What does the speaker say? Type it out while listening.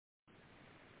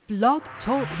Blog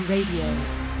Talk Radio.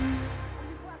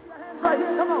 Right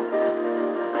here, come on.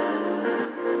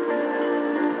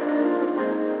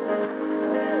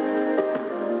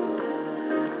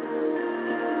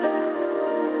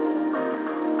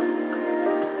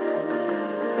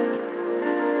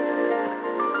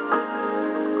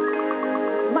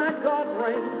 My God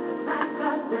reigns.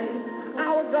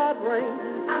 Our God reigns.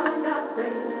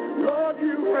 Lord,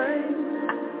 you reign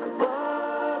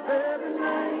above every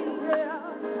name. Yeah.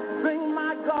 Sing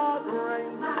my God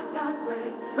reigns.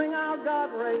 Sing our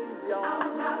God reigns, y'all.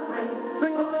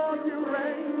 Sing the Lord, you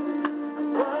reign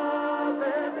above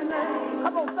every name.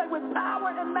 Come on, say with power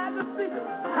and majesty.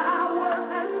 Power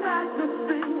and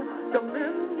majesty.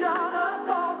 Dominion,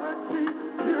 authority,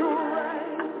 you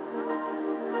reign.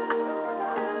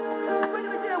 Sing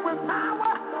it again with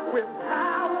power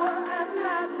and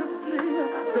majesty,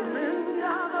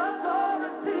 dominion,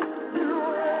 authority, you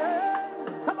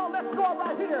reign. Come on, let's go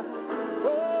right here.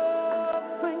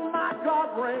 Oh, sing my God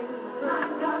reigns.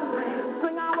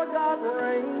 Sing our God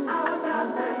reigns.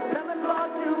 Tell him,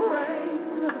 Lord, you reign.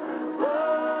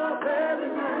 Oh, very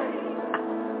name.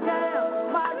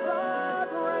 Yeah, my God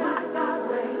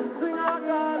reigns. Sing our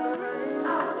God reigns.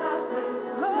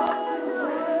 Lord, you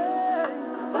reign.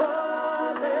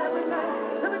 Oh, very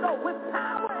name. Here we go. With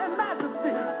power and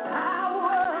majesty.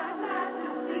 Power and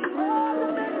majesty. Oh,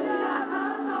 dominion.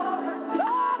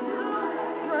 Lord, you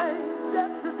reign.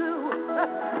 Yes, you do.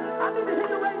 I need to hear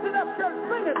you raise it up, church.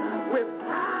 Sing it. With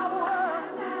power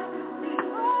and majesty.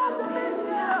 Oh,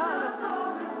 dominion.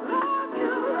 Lord,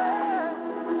 you reign.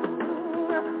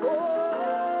 Oh,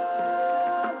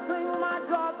 sing my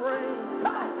God reigns.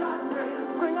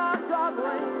 Sing our God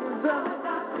reigns.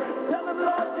 Tell him,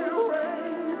 Lord, you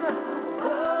reign.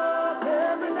 Oh,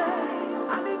 every name.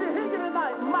 I need to hear you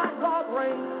tonight. My God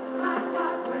reigns.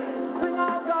 Sing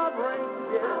our God reigns.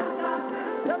 Yeah.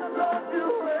 Tell him, Lord, you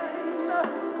reign.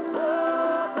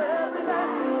 Oh, every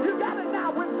name. You got it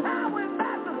now with power and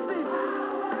majesty.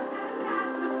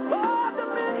 Oh,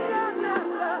 dominion.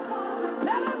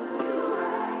 Tell him you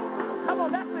reign. Come on,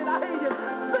 that's it. I hear you.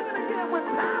 Sing it again with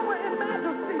power and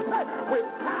majesty. Say, with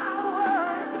power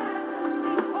and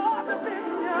majesty. Oh,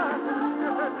 dominion.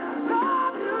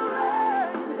 Lord, you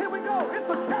reign. Here we go. It's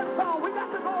a church song. We got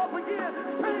to go up again.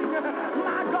 Sing,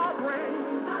 my God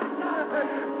reigns.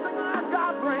 Sing, our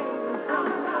God reigns.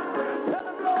 Tell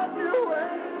him, Lord, you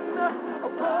reign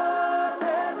above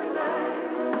every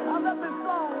name. I love this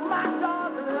song. My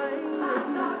God reigns.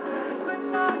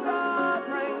 Sing, our God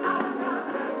reigns.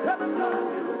 Tell him, Lord,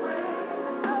 you reign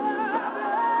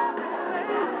above every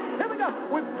name. Here we go.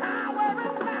 With power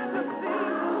and majesty.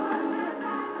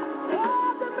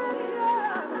 Oh,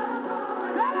 dominion.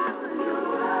 Tell him you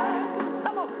reign.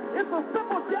 Come on. It's a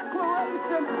simple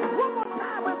declaration. One more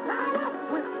time. With power.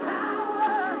 With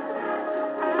power.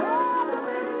 Oh,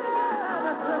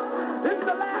 dominion. This is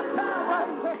the last time,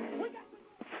 right?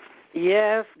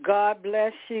 Yes, God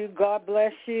bless you. God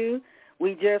bless you.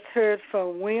 We just heard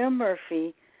from William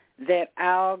Murphy that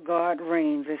our God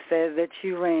reigns. It says that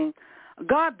you reign.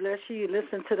 God bless you. You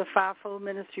listen to the Fivefold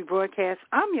Ministry broadcast.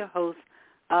 I'm your host,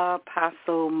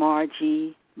 Apostle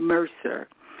Margie Mercer.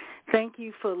 Thank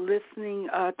you for listening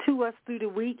to us through the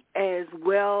week as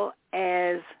well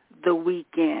as the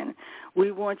weekend.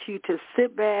 We want you to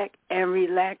sit back and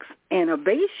relax and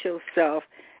abase yourself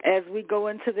as we go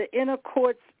into the inner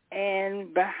courts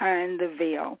and behind the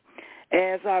veil.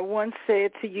 As I once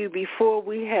said to you before,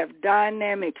 we have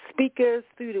dynamic speakers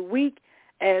through the week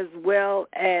as well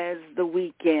as the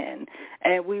weekend.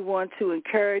 And we want to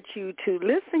encourage you to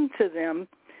listen to them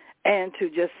and to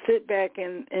just sit back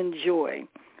and enjoy.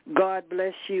 God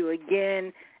bless you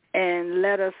again, and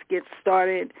let us get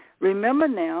started. Remember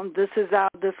now, this is our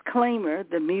disclaimer.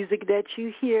 The music that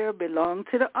you hear belongs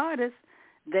to the artist.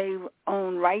 They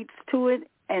own rights to it,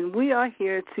 and we are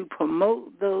here to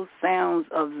promote those sounds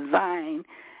of Zion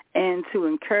and to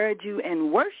encourage you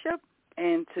in worship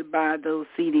and to buy those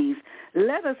CDs.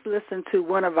 Let us listen to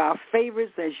one of our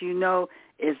favorites, as you know,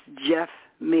 is Jeff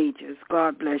Majors.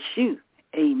 God bless you.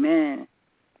 Amen.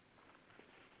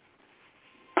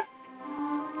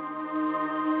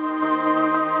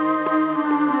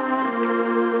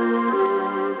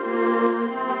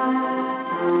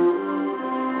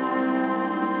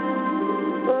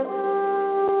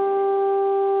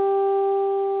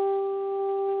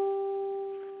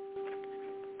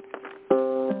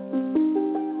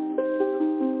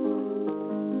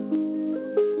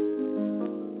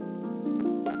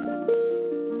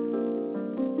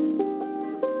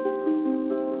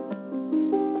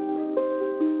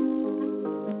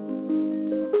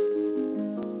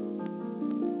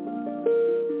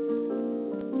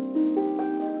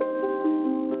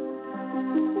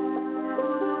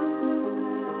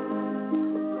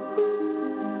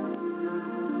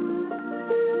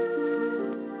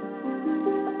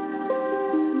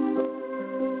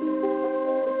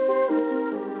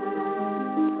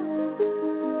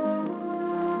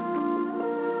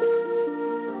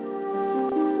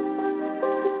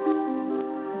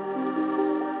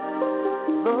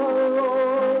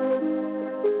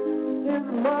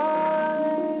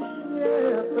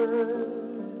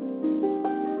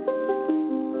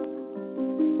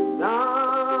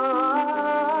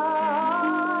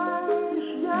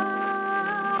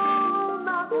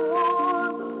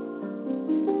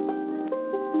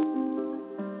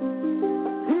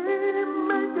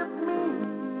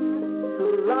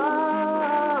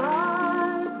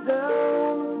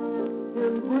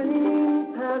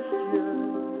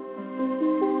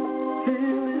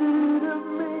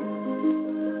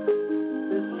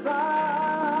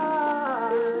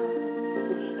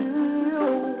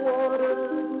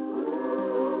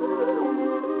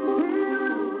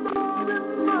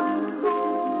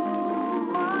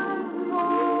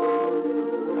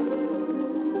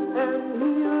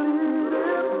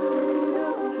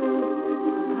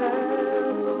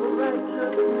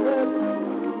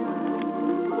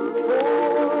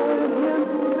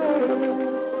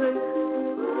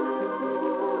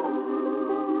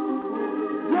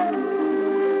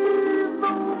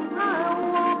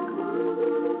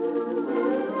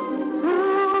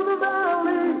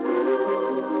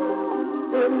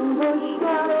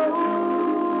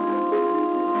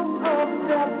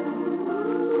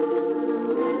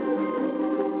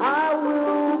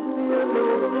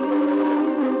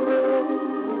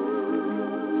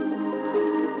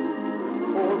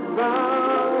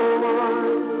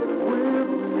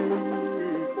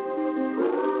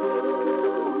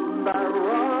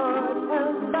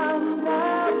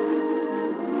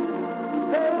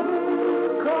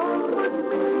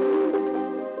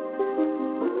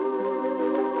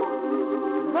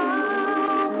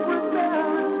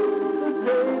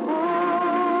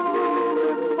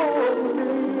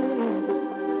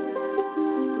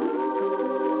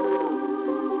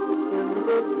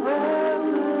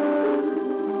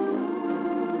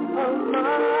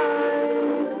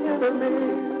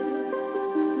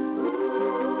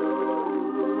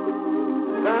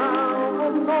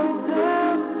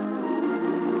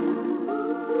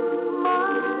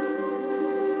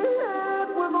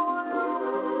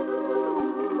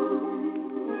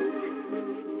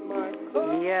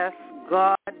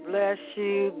 God bless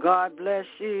you. God bless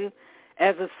you.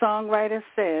 As a songwriter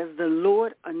says, the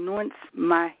Lord anoints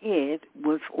my head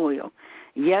with oil.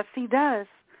 Yes, he does.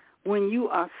 When you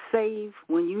are saved,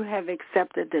 when you have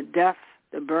accepted the death,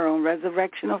 the burial, and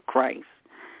resurrection of Christ,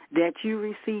 that you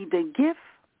receive the gift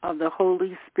of the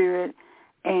Holy Spirit,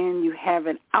 and you have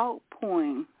an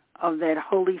outpouring of that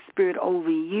Holy Spirit over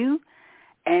you,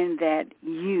 and that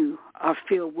you are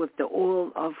filled with the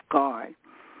oil of God.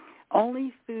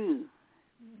 Only through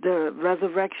the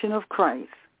resurrection of Christ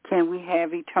can we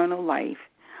have eternal life.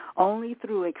 Only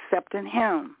through accepting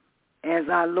him as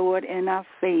our Lord and our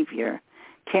Savior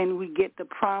can we get the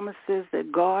promises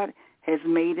that God has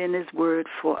made in his word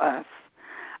for us.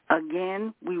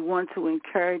 Again, we want to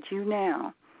encourage you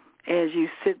now as you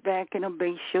sit back and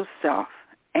abase yourself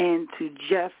and to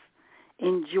just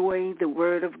enjoy the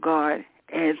word of God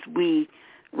as we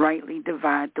rightly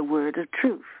divide the word of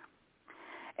truth.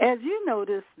 As you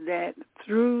notice that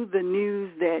through the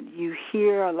news that you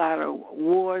hear a lot of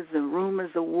wars and rumors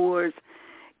of wars,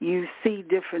 you see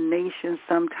different nations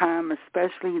sometimes,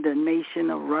 especially the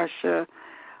nation of Russia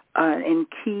and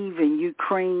Kiev and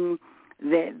Ukraine,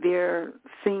 that there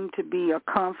seem to be a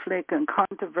conflict and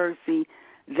controversy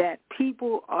that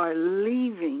people are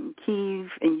leaving Kiev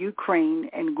and Ukraine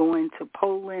and going to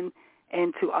Poland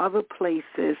and to other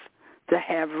places to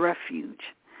have refuge.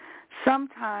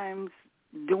 Sometimes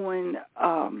during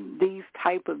these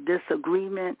type of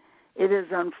disagreement, it is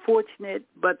unfortunate,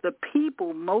 but the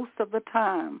people most of the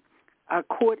time are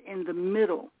caught in the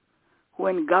middle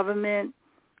when government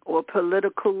or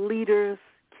political leaders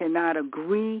cannot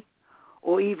agree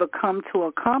or even come to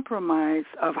a compromise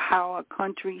of how a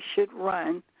country should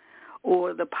run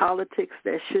or the politics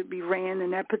that should be ran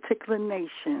in that particular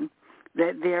nation,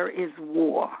 that there is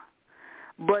war.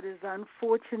 But it's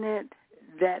unfortunate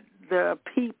that the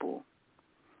people,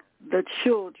 the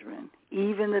children,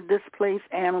 even the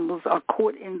displaced animals are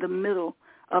caught in the middle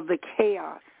of the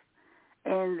chaos.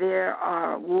 And there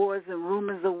are wars and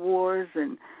rumors of wars,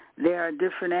 and there are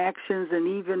different actions and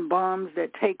even bombs that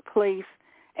take place,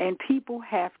 and people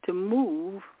have to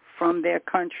move from their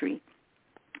country.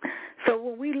 So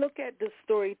when we look at this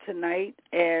story tonight,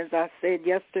 as I said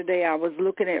yesterday, I was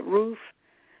looking at Ruth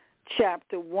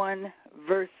chapter 1,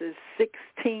 verses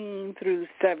 16 through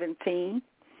 17.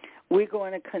 We're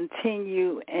going to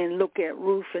continue and look at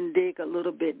Ruth and dig a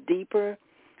little bit deeper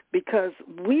because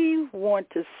we want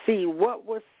to see what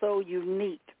was so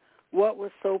unique, what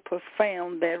was so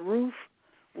profound that Ruth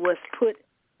was put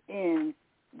in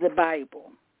the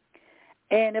Bible.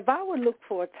 And if I would look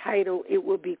for a title, it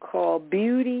would be called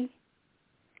Beauty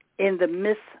in the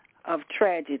Midst of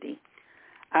Tragedy.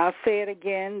 I'll say it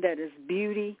again, that is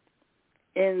beauty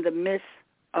in the midst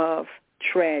of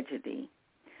tragedy.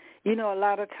 You know, a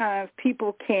lot of times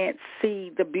people can't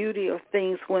see the beauty of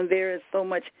things when there is so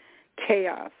much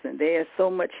chaos and there is so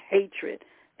much hatred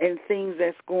and things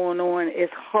that's going on.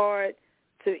 It's hard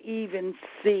to even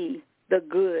see the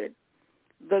good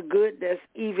that's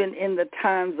even in the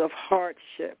times of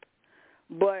hardship.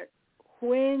 But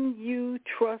when you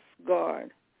trust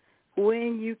God,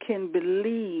 when you can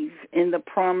believe in the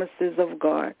promises of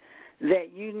God,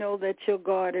 that you know that your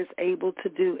God is able to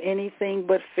do anything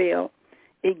but fail,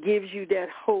 it gives you that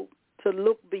hope to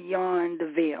look beyond the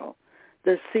veil,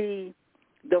 to see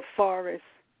the forest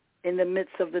in the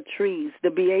midst of the trees,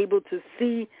 to be able to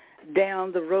see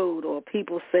down the road, or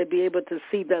people say be able to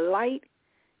see the light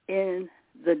in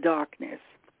the darkness.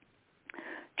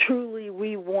 Truly,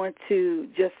 we want to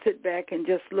just sit back and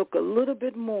just look a little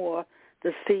bit more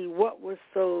to see what was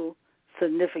so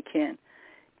significant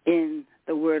in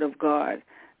the Word of God.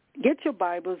 Get your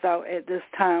Bibles out at this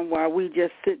time while we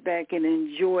just sit back and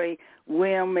enjoy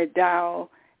William McDowell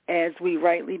as we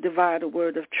rightly divide the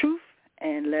word of truth,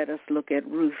 and let us look at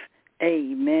Ruth.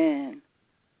 Amen.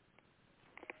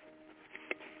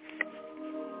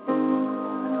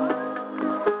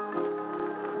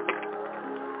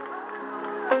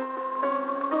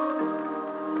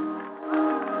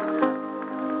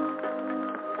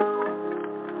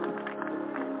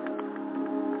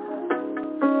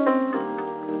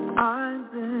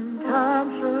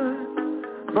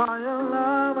 By your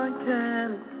love I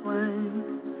can't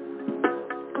explain,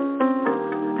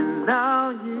 and now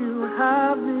you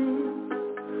have me,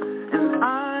 and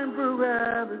I'm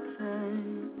forever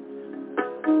changed.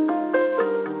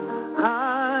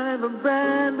 I've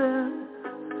abandoned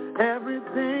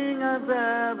everything I've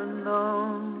ever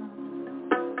known.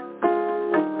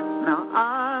 Now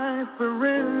I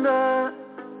surrender,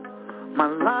 my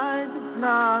life is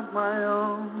not my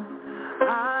own.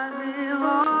 I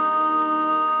belong.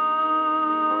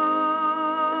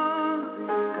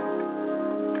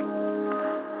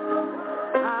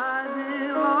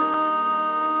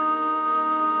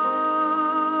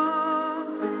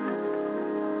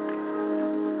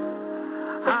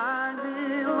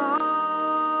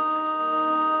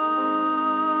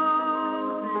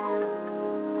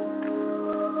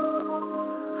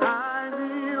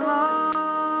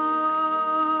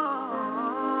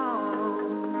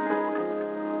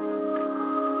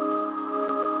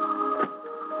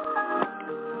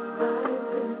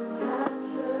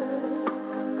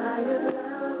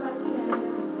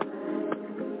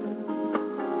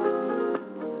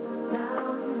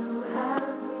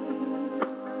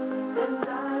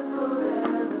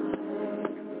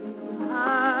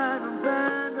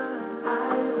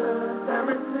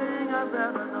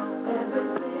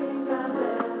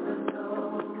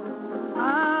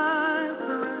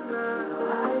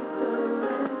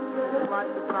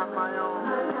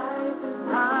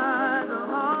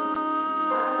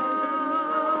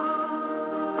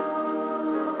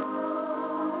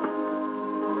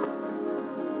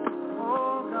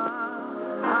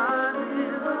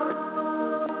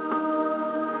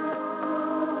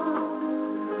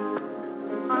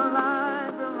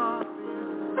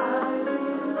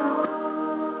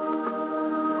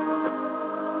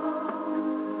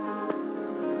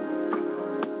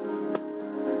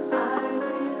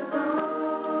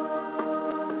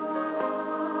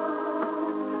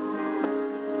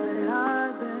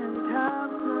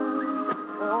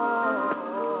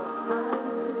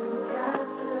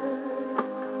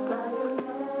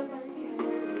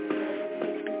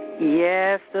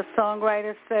 Yes, the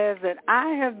songwriter says that I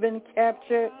have been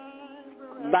captured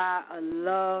by a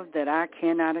love that I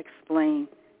cannot explain.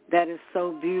 That is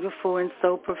so beautiful and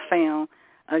so profound.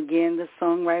 Again, the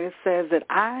songwriter says that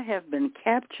I have been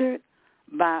captured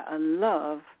by a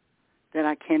love that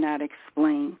I cannot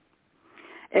explain.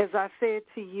 As I said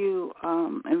to you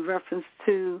in reference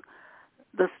to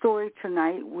the story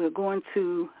tonight, we're going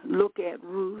to look at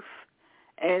Ruth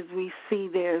as we see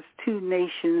there's two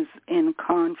nations in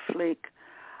conflict,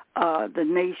 the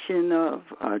nation of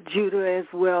Judah as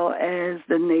well as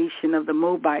the nation of the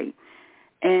Moabite,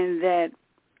 and that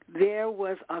there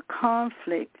was a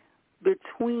conflict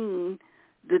between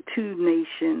the two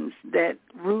nations, that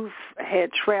Ruth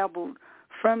had traveled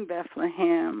from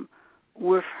Bethlehem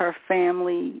with her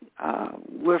family,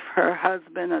 with her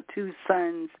husband, her two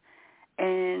sons,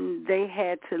 and they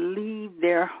had to leave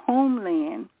their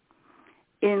homeland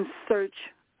in search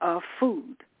of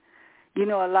food. You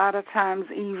know, a lot of times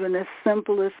even the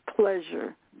simplest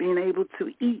pleasure, being able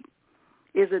to eat,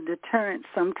 is a deterrent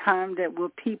sometimes that where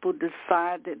people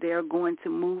decide that they're going to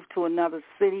move to another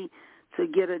city to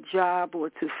get a job or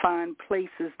to find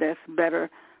places that's better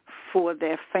for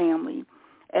their family.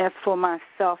 As for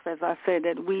myself, as I said,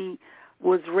 that we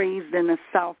was raised in the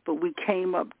South, but we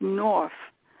came up north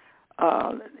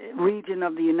region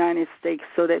of the United States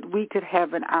so that we could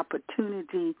have an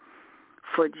opportunity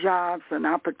for jobs, an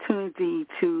opportunity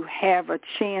to have a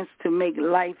chance to make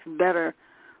life better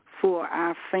for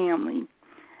our family.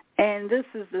 And this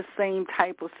is the same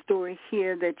type of story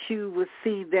here that you will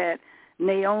see that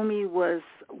Naomi was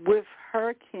with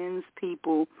her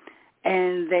kinspeople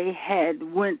and they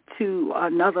had went to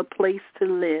another place to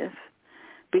live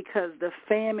because the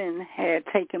famine had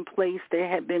taken place. There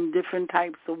had been different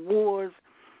types of wars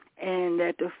and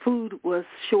that the food was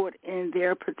short in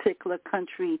their particular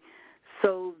country.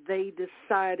 So they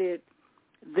decided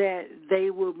that they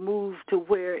would move to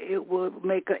where it would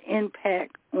make an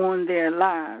impact on their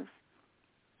lives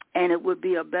and it would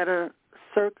be a better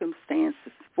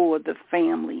circumstances for the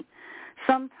family.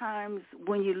 Sometimes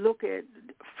when you look at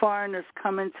foreigners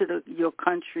coming to your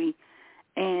country,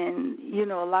 and, you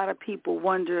know, a lot of people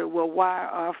wonder, well, why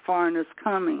are foreigners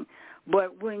coming?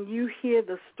 But when you hear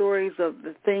the stories of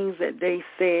the things that they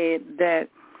said, that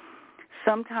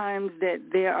sometimes that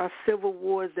there are civil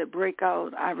wars that break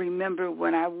out. I remember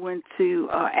when I went to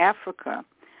Africa,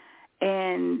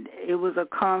 and it was a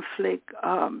conflict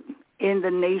in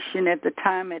the nation at the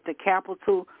time at the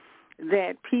capital,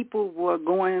 that people were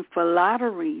going for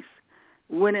lotteries,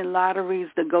 winning lotteries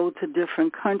to go to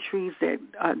different countries, that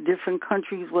different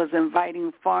countries was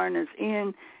inviting foreigners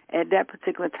in. At that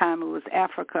particular time, it was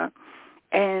Africa,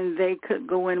 and they could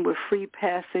go in with free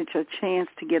passage, a chance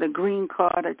to get a green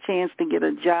card, a chance to get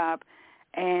a job,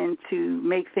 and to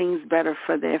make things better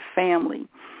for their family.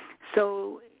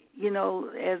 So, you know,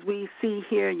 as we see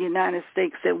here in the United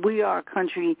States, that we are a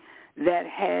country that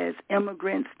has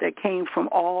immigrants that came from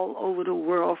all over the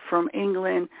world, from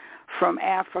England, from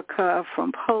Africa,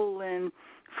 from Poland,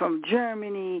 from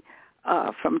Germany,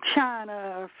 from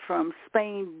China, from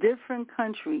Spain. Different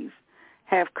countries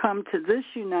have come to this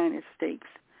United States,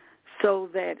 so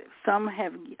that some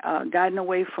have gotten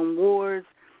away from wars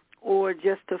or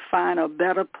just to find a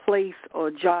better place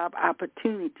or job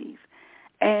opportunities.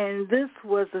 And this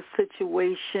was a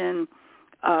situation,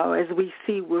 as we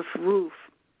see with Ruth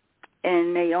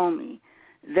and Naomi,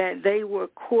 that they were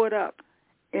caught up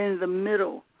in the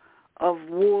middle of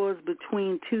wars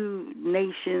between two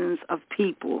nations of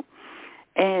people.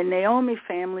 And Naomi's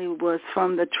family was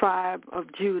from the tribe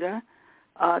of Judah.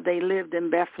 They lived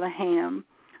in Bethlehem,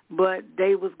 but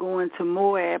they was going to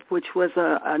Moab, which was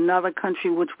another country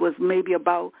which was maybe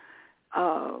about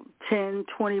 10,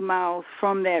 20 miles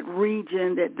from that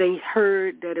region, that they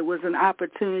heard that it was an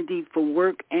opportunity for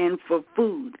work and for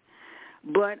food.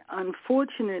 But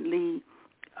unfortunately,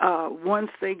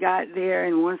 once they got there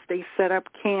and once they set up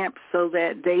camp so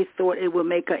that they thought it would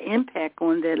make an impact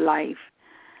on their life,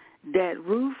 that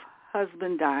Ruth's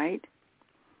husband died,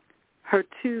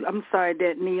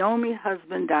 that Naomi's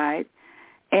husband died,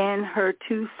 and her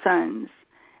two sons.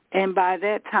 And by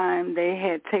that time, they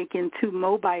had taken two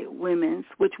Moabite women,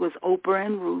 which was Oprah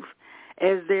and Ruth,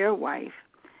 as their wife,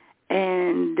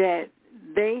 and that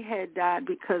they had died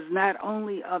because not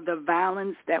only of the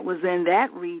violence that was in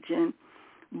that region,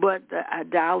 but the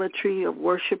idolatry of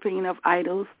worshiping of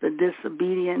idols, the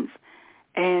disobedience,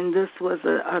 and this was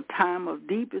a time of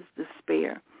deepest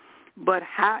despair. But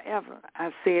however,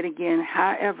 I say it again,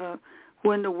 however,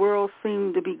 when the world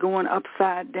seemed to be going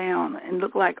upside down and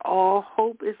looked like all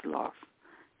hope is lost,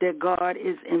 that God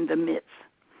is in the midst.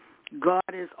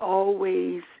 God is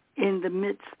always in the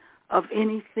midst of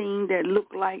anything that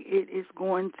looked like it is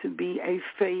going to be a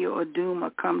failure or doom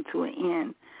or come to an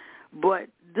end. But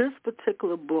this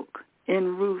particular book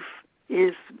in Ruth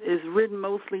is written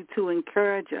mostly to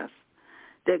encourage us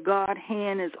that God's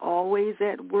hand is always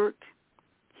at work.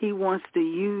 He wants to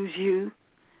use you,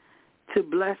 to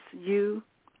bless you,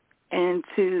 and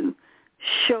to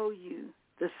show you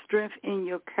the strength in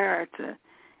your character,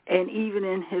 and even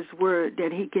in his word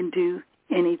that he can do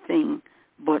anything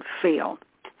but fail.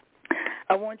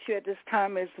 I want you at this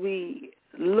time, as we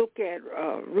look at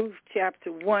Ruth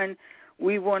chapter 1,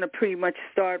 we want to pretty much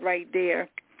start right there,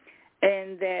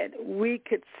 and that we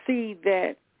could see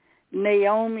that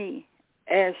Naomi,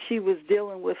 as she was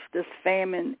dealing with this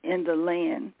famine in the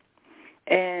land,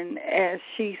 and as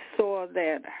she saw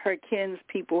that her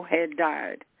kinspeople had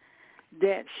died,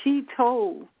 that she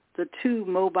told the two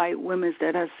Moabite women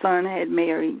that her son had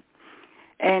married,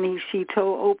 and she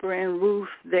told Oprah and Ruth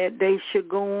that they should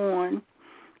go on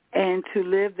and to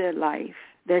live their life,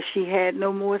 that she had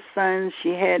no more sons, she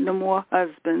had no more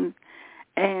husbands,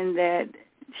 and that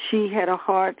she had a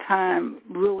hard time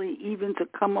really even to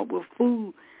come up with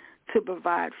food to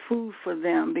provide food for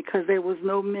them because there was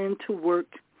no men to work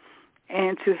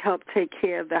and to help take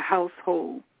care of the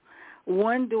household.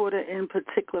 One daughter in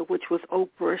particular, which was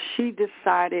Oprah, she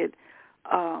decided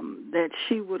that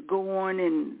she would go on,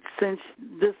 and since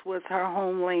this was her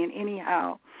homeland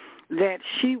anyhow, that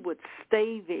she would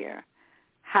stay there.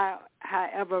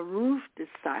 However, Ruth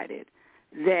decided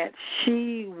that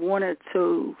she wanted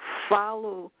to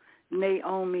follow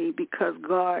Naomi because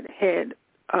God had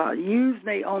used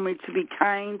Naomi to be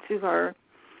kind to her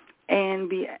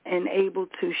and able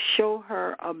to show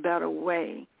her a better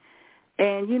way.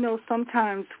 And, you know,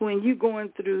 sometimes when you're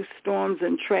going through storms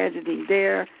and tragedy,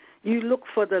 you look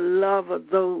for the love of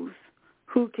those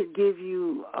who could give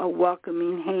you a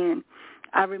welcoming hand.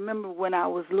 I remember when I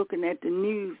was looking at the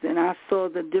news and I saw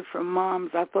the different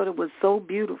moms, I thought it was so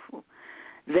beautiful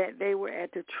that they were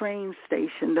at the train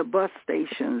station, the bus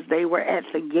stations, they were at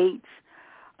the gates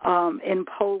in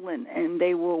Poland, and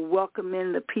they were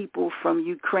welcoming the people from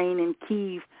Ukraine and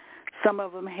Kyiv. Some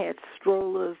of them had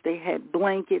strollers, they had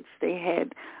blankets, they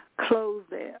had clothes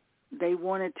that they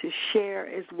wanted to share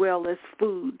as well as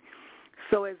food.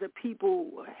 So as the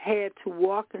people had to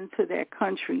walk into their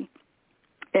country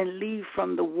and leave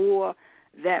from the war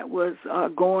that was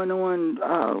going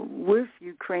on with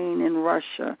Ukraine and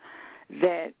Russia,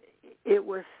 that it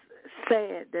was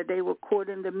sad that they were caught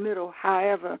in the middle.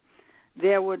 However,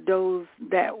 there were those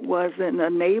that was in a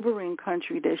neighboring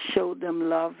country that showed them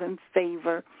love and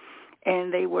favor,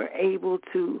 and they were able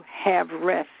to have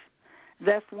rest.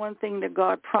 That's one thing that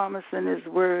God promised in his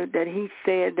word, that he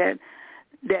said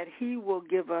that he will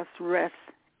give us rest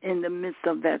in the midst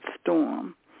of that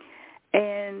storm.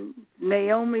 And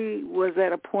Naomi was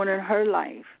at a point in her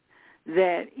life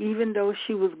that even though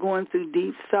she was going through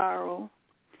deep sorrow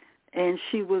and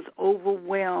she was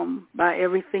overwhelmed by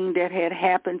everything that had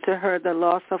happened to her, the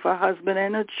loss of her husband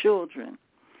and her children,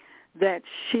 that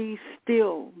she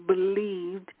still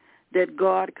believed that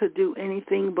God could do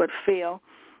anything but fail.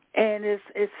 And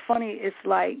it's funny, it's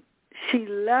like she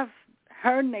left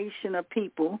her nation of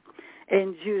people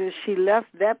in Judah. She left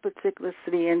that particular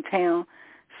city and town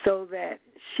so that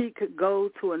she could go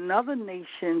to another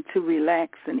nation to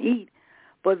relax and eat.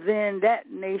 But then that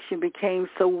nation became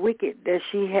so wicked that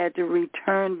she had to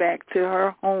return back to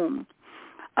her home.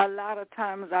 A lot of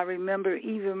times I remember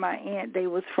even my aunt, they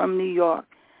was from New York,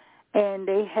 and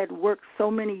they had worked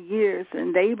so many years,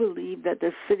 and they believed that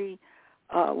the city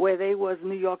where they was,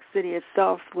 New York City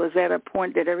itself, was at a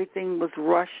point that everything was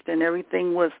rushed and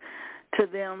everything was to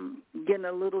them getting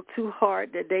a little too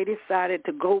hard, that they decided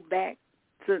to go back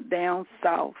to down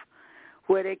south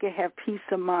where they could have peace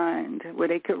of mind, where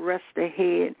they could rest their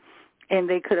head, and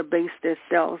they could abase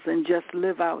themselves and just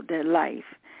live out their life.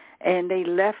 And they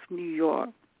left New York.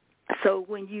 So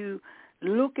when you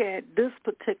look at this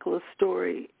particular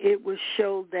story, it was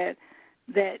showed that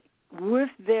with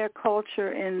their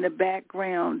culture in the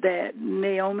background, that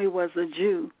Naomi was a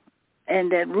Jew and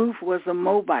that Ruth was a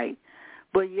Moabite,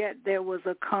 but yet there was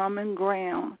a common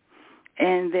ground,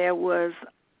 and there was,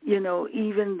 you know,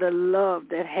 even the love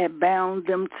that had bound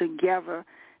them together.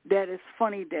 That is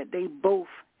funny that they both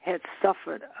had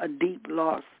suffered a deep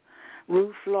loss.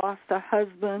 Ruth lost her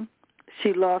husband.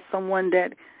 She lost someone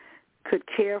that could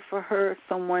care for her,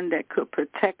 someone that could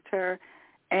protect her,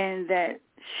 and that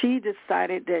she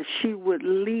decided that she would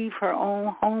leave her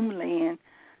own homeland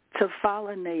to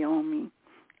follow Naomi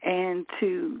and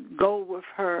to go with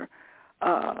her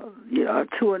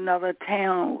to another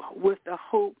town with the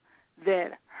hope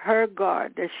that her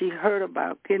God that she heard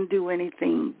about can do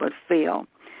anything but fail.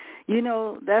 You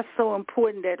know, that's so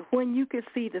important that when you can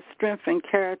see the strength and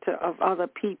character of other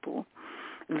people,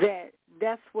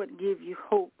 that's what gives you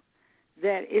hope.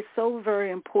 That it's so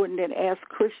very important that as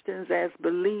Christians, as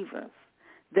believers,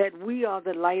 that we are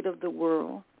the light of the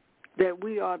world, that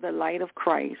we are the light of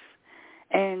Christ,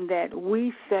 and that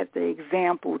we set the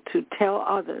example to tell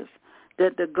others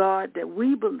that the God that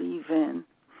we believe in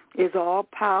is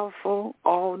all-powerful,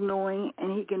 all-knowing,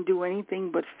 and he can do anything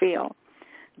but fail.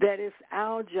 That it's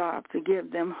our job to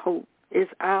give them hope.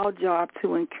 It's our job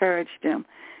to encourage them.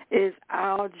 It's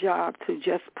our job to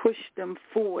just push them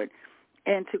forward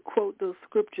and to quote those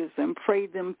scriptures and pray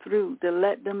them through, to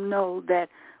let them know that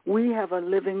we have a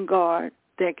living God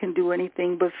that can do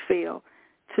anything but fail,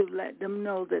 to let them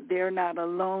know that they're not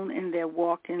alone in their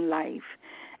walk in life.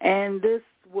 And this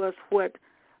was what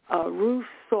Ruth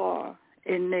saw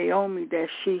in Naomi, that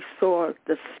she saw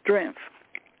the strength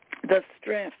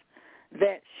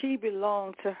that she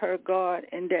belonged to her God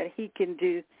and that he can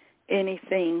do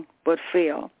anything but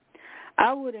fail.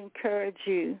 I would encourage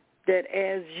you that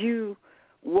as you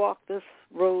walk this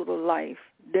road of life,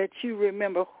 that you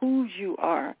remember whose you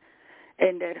are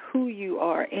and that who you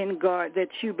are in God, that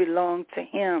you belong to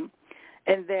him,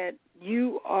 and that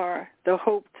you are the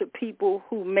hope to people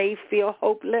who may feel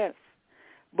hopeless.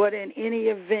 But in any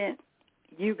event,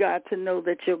 you got to know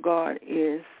that your God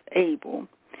is able.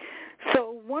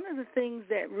 So one of the things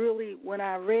that really, when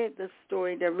I read this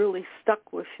story, that really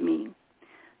stuck with me,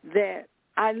 that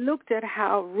I looked at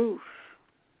how Ruth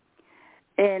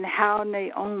and how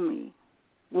Naomi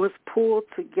was pulled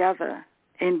together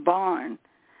in bond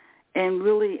and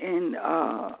really in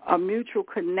a mutual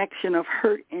connection of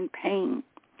hurt and pain.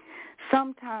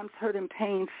 Sometimes hurt and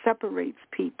pain separates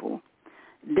people,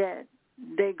 that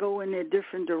they go in a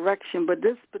different direction, but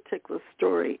this particular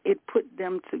story, it put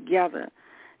them together,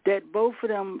 that both of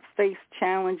them faced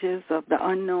challenges of the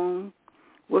unknown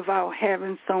without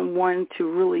having someone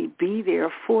to really be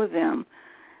there for them.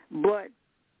 But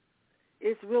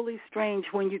it's really strange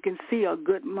when you can see a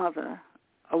good mother,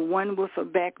 a one with a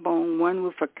backbone, one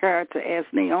with a character as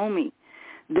Naomi,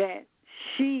 that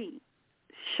she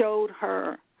showed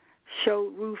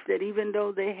Ruth that even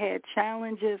though they had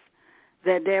challenges,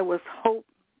 that there was hope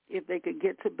if they could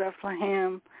get to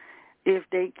Bethlehem, if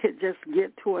they could just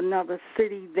get to another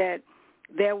city, that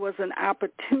there was an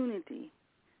opportunity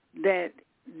that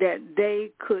they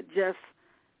could just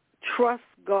trust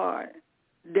God,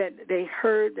 that they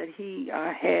heard that he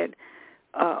had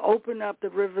opened up the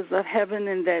rivers of heaven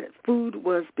and that food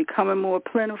was becoming more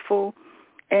plentiful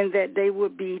and that they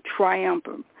would be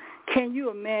triumphant. Can you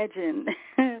imagine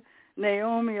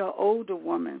Naomi, an older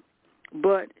woman,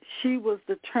 but she was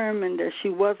determined that she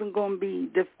wasn't going to be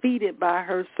defeated by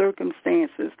her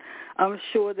circumstances. I'm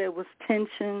sure there was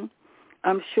tension.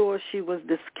 I'm sure she was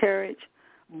discouraged,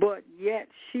 but yet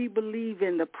she believed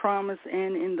in the promise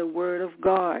and in the word of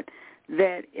God,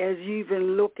 that as you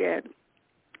even look at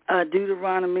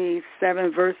Deuteronomy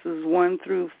 7 verses 1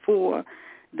 through 4,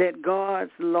 that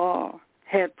God's law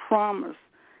had promised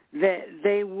that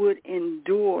they would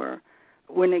endure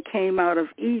when they came out of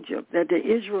Egypt, that the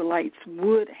Israelites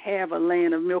would have a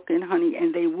land of milk and honey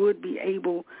and they would be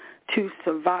able to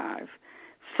survive.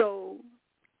 So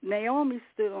Naomi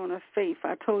stood on her faith.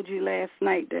 I told you last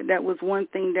night that was one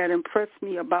thing that impressed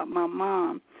me about my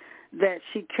mom, that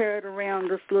she carried around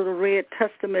this little red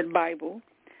Testament Bible,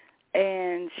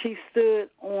 and she stood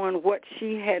on what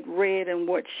she had read and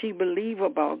what she believed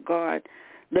about God,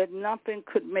 that nothing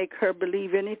could make her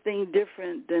believe anything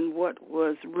different than what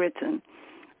was written.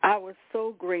 I was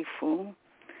so grateful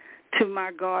to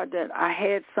my God that I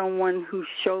had someone who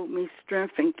showed me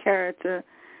strength and character,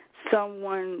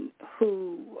 someone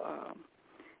who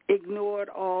ignored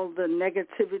all the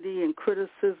negativity and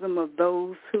criticism of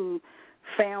those who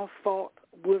found fault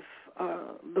with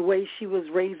the way she was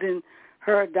raising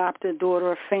her adopted daughter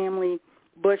or family,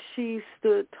 but she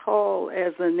stood tall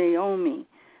as a Naomi,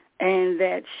 and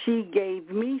that she gave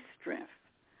me strength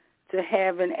to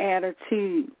have an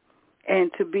attitude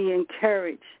and to be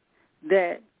encouraged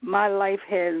that my life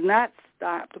has not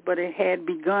stopped, but it had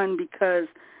begun, because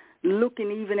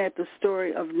looking even at the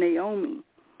story of Naomi,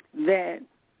 that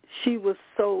she was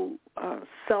so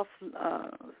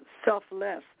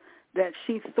selfless that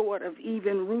she thought of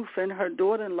even Ruth and her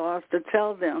daughter-in-laws to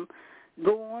tell them,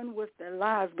 go on with their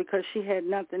lives, because she had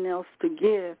nothing else to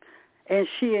give. And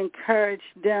she encouraged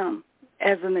them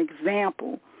as an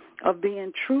example of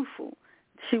being truthful.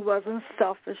 She wasn't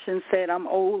selfish and said, I'm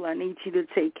old, I need you to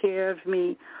take care of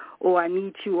me, or I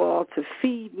need you all to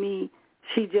feed me.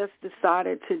 She just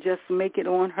decided to just make it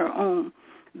on her own.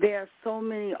 There are so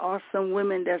many awesome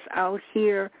women that's out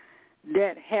here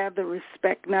that have the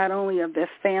respect not only of their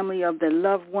family, of their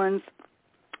loved ones,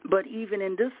 but even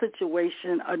in this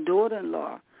situation, a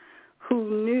daughter-in-law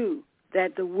who knew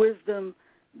that the wisdom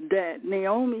that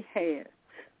Naomi had,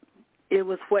 it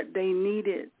was what they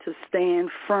needed to stand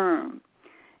firm.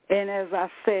 And as I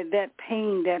said, that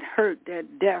pain, that hurt,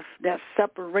 that death, that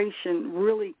separation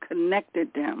really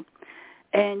connected them.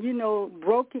 And, you know,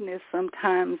 brokenness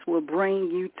sometimes will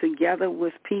bring you together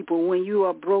with people. When you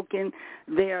are broken,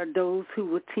 there are those who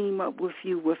will team up with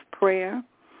you with prayer.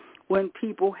 When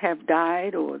people have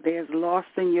died or there's loss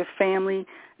in your family,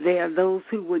 there are those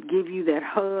who would give you that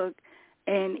hug.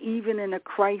 And even in a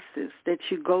crisis that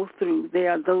you go through,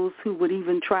 there are those who would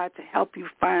even try to help you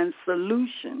find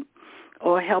solution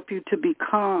or help you to be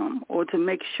calm or to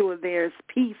make sure there's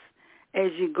peace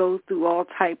as you go through all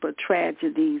type of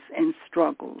tragedies and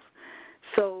struggles.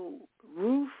 So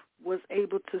Ruth was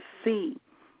able to see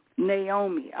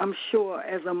Naomi, I'm sure,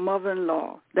 as a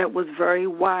mother-in-law that was very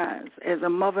wise, as a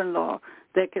mother-in-law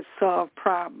that could solve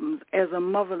problems, as a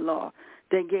mother-in-law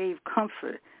that gave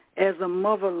comfort, as a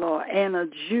mother-in-law and a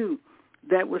Jew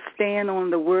that would stand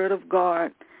on the word of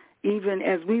God, even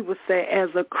as we would say as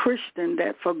a Christian,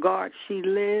 that for God she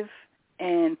lived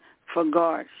and for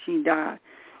God she died.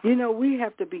 You know, we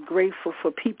have to be grateful for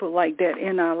people like that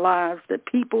in our lives, the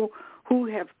people who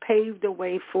have paved the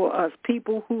way for us,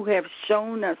 people who have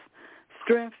shown us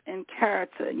strength and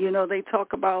character. You know, they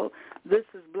talk about this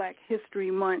is Black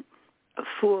History Month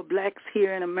for blacks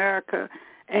here in America,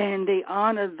 and they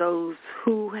honor those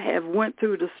who have went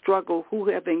through the struggle, who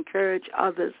have encouraged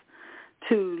others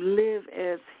to live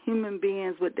as human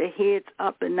beings with their heads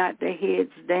up and not their heads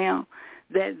down,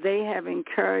 that they have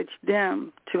encouraged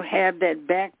them to have that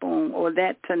backbone or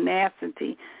that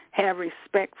tenacity, have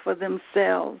respect for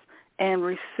themselves, and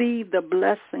receive the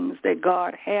blessings that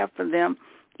God has for them,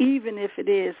 even if it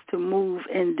is to move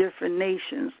in different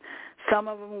nations. Some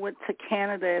of them went to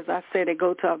Canada, as I said, they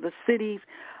go to other cities,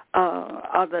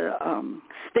 other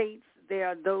states. There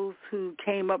are those who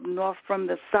came up north from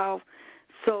the south.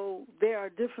 So there are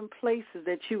different places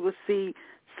that you will see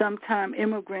sometime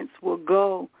immigrants will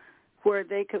go where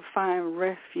they could find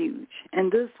refuge.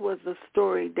 And this was a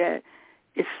story that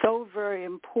is so very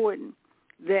important,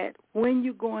 that when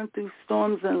you're going through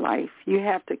storms in life, you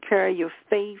have to carry your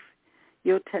faith,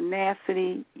 your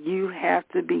tenacity. You have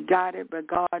to be guided by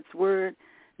God's word.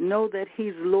 Know that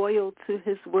he's loyal to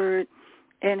his word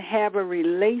and have a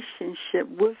relationship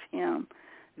with him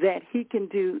that he can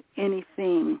do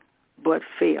anything but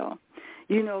fail.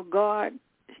 You know, God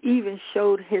even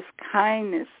showed his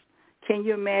kindness. Can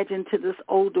you imagine, to this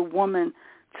older woman,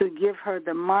 to give her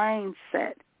the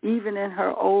mindset, even in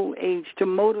her old age, to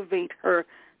motivate her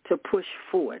to push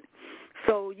forward.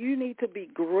 So you need to be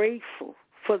grateful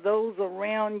for those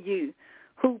around you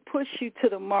who push you to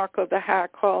the mark of the high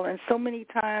call. And so many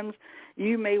times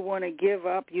you may want to give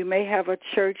up. You may have a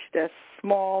church that's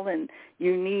small and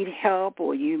you need help,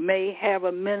 or you may have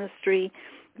a ministry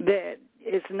that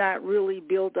is not really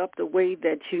built up the way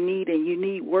that you need, and you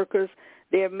need workers.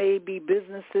 There may be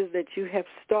businesses that you have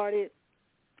started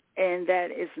and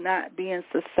that is not being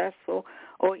successful,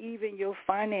 or even your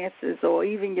finances, or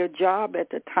even your job at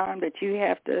the time that you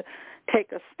have to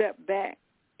take a step back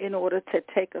in order to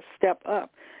take a step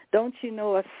up. Don't you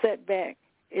know a setback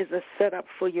is a setup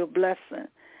for your blessing?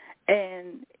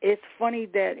 And it's funny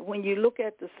that when you look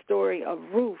at the story of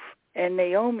Ruth and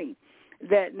Naomi,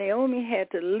 that Naomi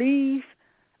had to leave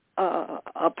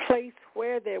a place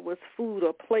where there was food,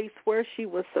 a place where she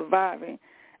was surviving,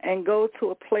 and go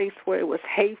to a place where it was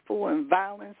hateful and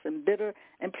violence and bitter.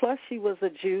 And plus she was a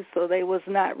Jew, so they was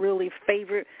not really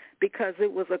favored because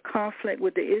it was a conflict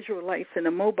with the Israelites and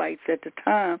the Moabites at the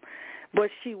time. But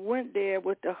she went there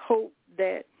with the hope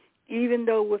that even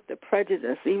though with the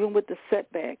prejudice, even with the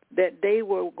setback, that they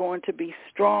were going to be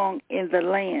strong in the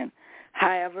land.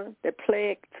 However, the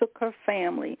plague took her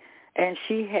family, and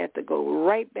she had to go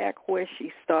right back where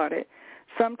she started.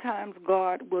 Sometimes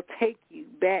God will take you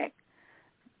back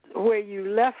where you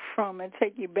left from and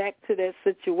take you back to that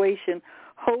situation,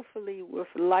 hopefully with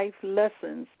life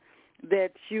lessons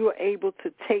that you are able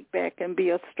to take back and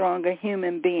be a stronger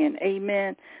human being.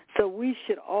 Amen. So we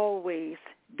should always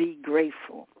be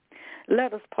grateful.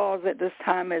 Let us pause at this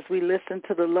time as we listen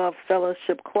to the Love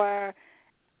Fellowship Choir,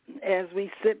 as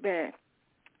we sit back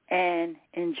and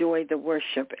enjoy the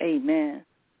worship. Amen.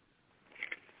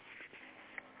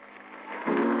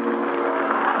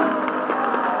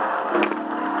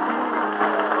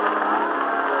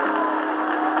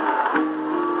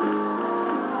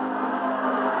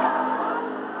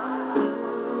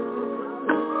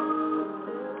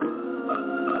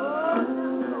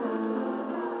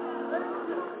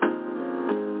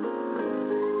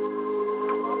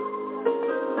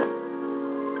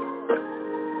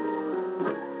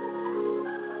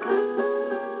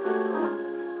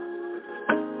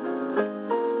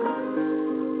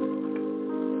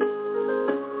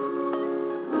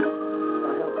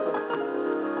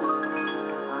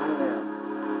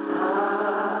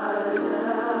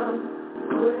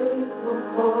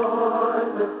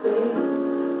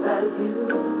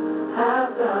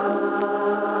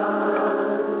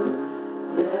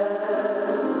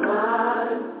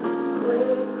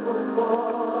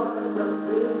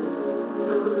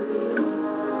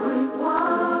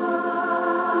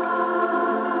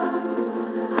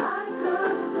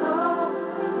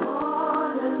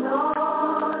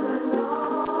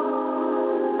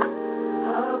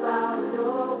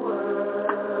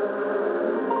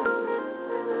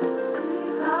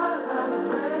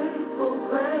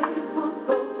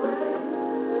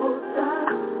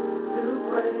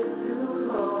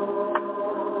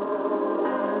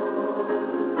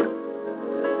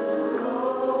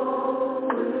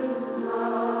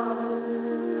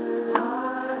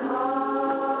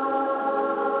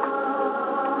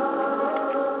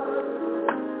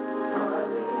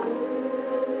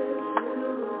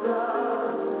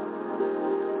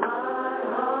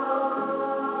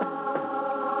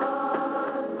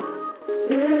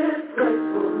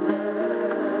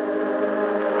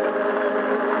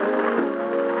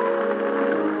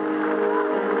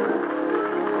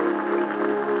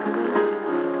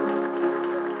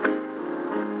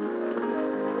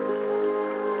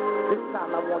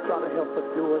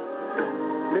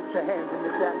 Put your hands in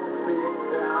this atmosphere and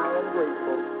say, I am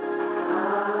grateful.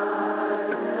 I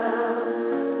am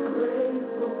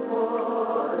grateful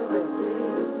for the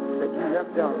things that you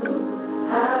have done.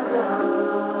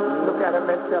 Look at him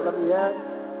and tell him, yes,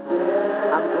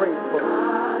 I'm grateful.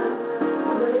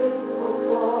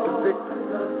 For the victory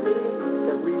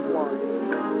that we've won.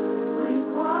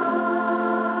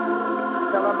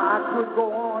 Tell him I could go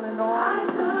on and on.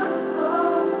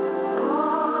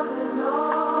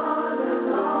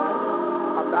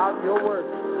 About your word.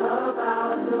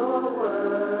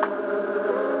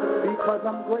 Because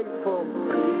I'm grateful.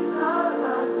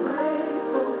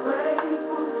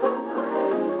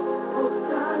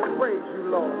 Praise you,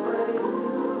 Lord.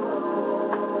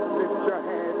 Lift your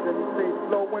hands and say,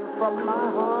 flowing from my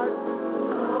heart.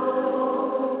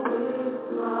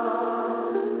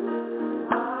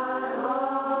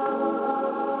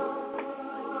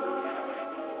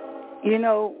 You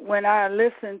know, when I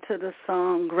listen to the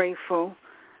song Grateful,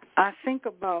 I think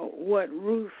about what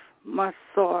Ruth must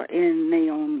saw in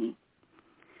Naomi.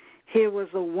 Here was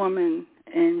a woman,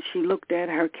 and she looked at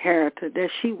her character, that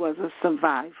she was a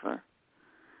survivor,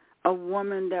 a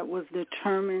woman that was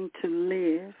determined to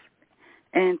live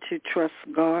and to trust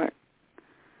God.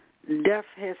 Death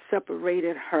has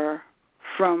separated her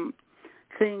from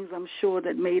things, I'm sure,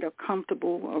 that made her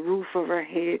comfortable, a roof over her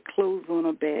head, clothes on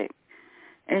her back.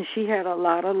 And she had a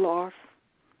lot of loss,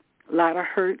 a lot of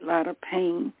hurt, a lot of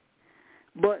pain.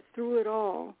 But through it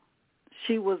all,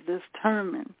 she was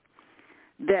determined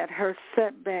that her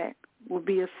setback would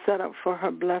be a setup for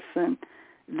her blessing,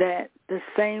 that the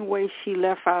same way she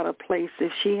left out a place,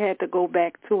 if she had to go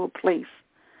back to a place,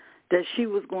 that she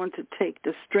was going to take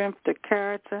the strength, the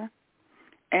character,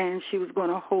 and she was going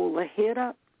to hold her head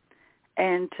up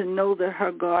and to know that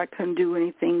her God couldn't do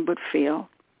anything but fail.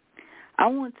 I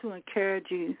want to encourage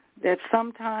you that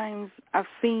sometimes I've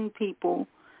seen people,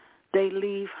 they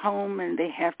leave home and they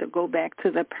have to go back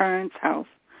to their parents' house.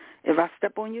 If I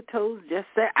step on your toes, just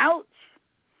say, ouch.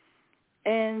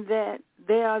 And that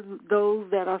there are those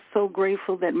that are so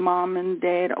grateful that mom and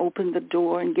dad opened the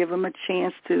door and give them a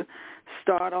chance to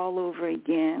start all over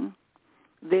again.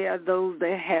 There are those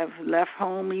that have left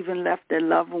home, even left their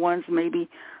loved ones, maybe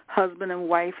husband and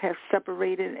wife have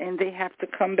separated, and they have to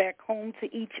come back home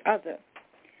to each other.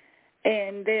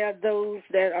 And there are those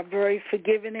that are very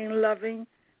forgiving and loving,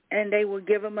 and they will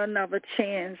give them another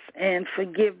chance and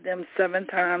forgive them 7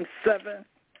 times 7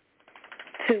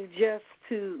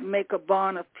 to make a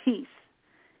bond of peace.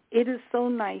 It is so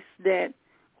nice that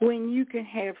when you can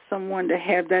have someone to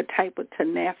have that type of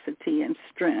tenacity and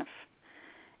strength.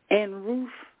 And Ruth,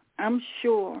 I'm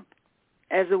sure,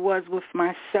 as it was with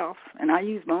myself, and I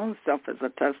use my own self as a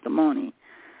testimony,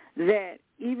 that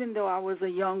even though I was a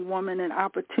young woman and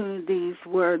opportunities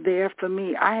were there for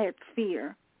me, I had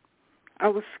fear. I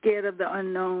was scared of the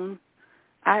unknown.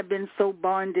 I had been so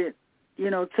bonded,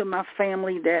 to my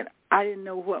family that I didn't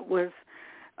know what was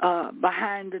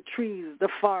behind the trees, the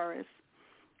forest.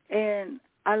 And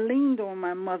I leaned on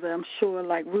my mother, I'm sure,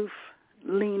 like Ruth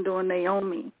leaned on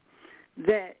Naomi,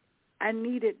 that I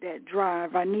needed that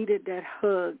drive. I needed that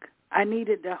hug. I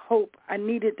needed the hope. I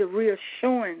needed the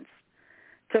reassurance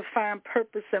to find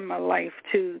purpose in my life,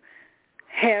 to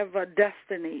have a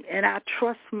destiny. And I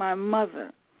trust my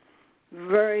mother.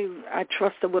 I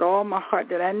trust her with all my heart,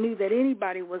 that I knew that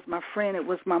anybody was my friend, it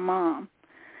was my mom.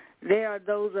 There are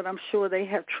those that I'm sure they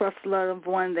have trust loved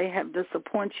one, they have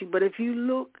disappointed you. But if you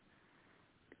look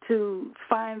to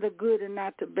find the good and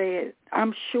not the bad,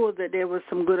 I'm sure that there was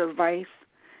some good advice.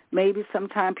 Maybe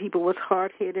sometimes people was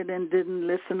hard-headed and didn't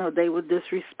listen, or they were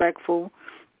disrespectful,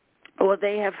 or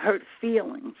they have hurt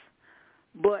feelings.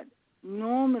 But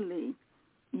normally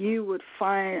you would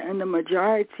find, in the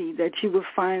majority, that you would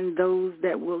find those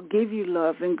that will give you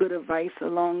love and good advice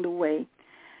along the way.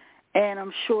 And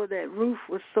I'm sure that Ruth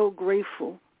was so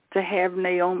grateful to have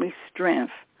Naomi's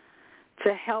strength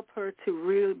to help her to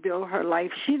rebuild her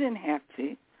life. She didn't have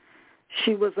to.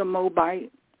 She was a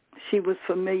Moabite. She was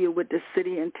familiar with the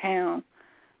city and town,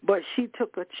 but she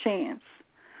took a chance.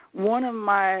 One of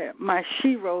my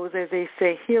sheroes, as they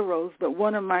say, heroes, but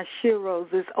one of my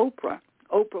sheroes is Oprah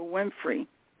Winfrey.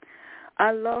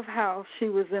 I love how she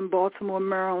was in Baltimore,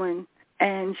 Maryland,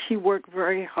 and she worked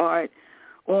very hard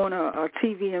on a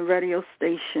TV and radio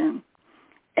station.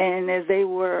 And as they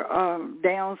were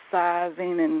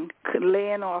downsizing and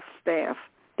laying off staff,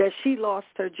 that she lost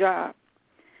her job.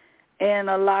 And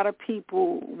a lot of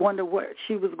people wonder what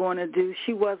she was going to do.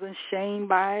 She wasn't shamed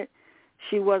by it.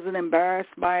 She wasn't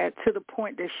embarrassed by it, to the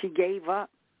point that she gave up.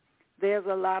 There's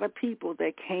a lot of people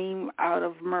that came out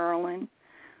of Maryland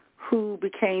who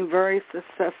became very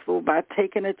successful by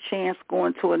taking a chance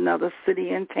going to another city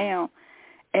and town.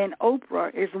 And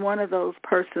Oprah is one of those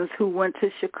persons who went to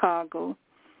Chicago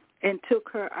and took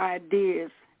her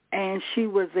ideas, and she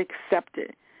was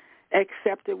accepted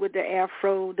with the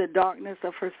afro, the darkness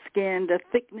of her skin, the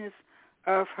thickness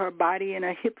of her body and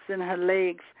her hips and her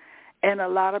legs. And a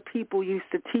lot of people used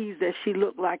to tease that she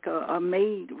looked like a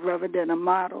maid rather than a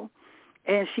model,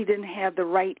 and she didn't have the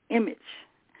right image.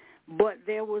 But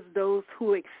there was those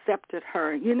who accepted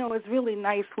her. You know, it's really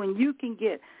nice when you can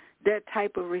get that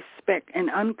type of respect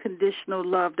and unconditional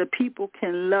love. The people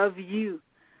can love you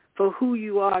for who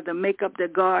you are, the makeup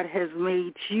that God has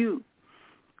made you.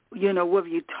 You know, whether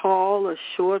you're tall or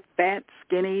short, fat,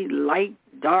 skinny, light,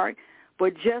 dark,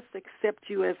 but just accept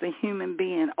you as a human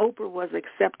being. Oprah was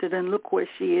accepted, and look where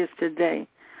she is today,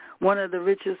 one of the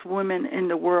richest women in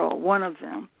the world, one of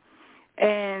them.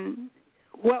 And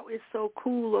what is so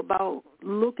cool about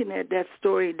looking at that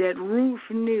story, that Ruth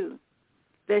knew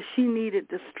that she needed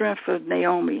the strength of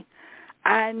Naomi.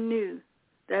 I knew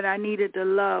that I needed the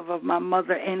love of my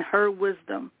mother and her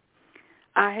wisdom.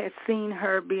 I had seen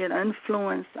her be an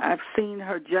influence. I've seen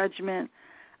her judgment.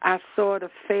 I saw the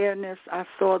fairness. I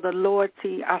saw the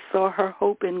loyalty. I saw her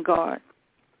hope in God.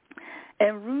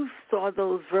 And Ruth saw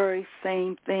those very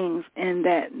same things in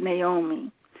that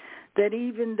Naomi, that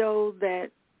even though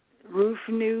that Ruth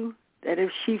knew that if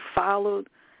she followed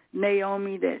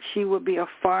Naomi, that she would be a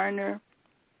foreigner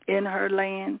in her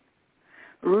land.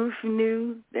 Ruth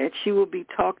knew that she would be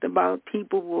talked about.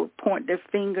 People will point their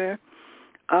finger,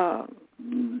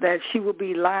 that she would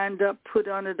be lined up, put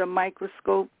under the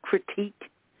microscope, critiqued.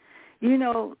 You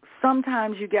know,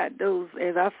 sometimes you got those,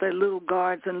 as I said, little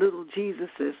gods and little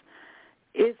Jesuses.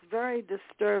 It's very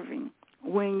disturbing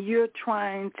when you're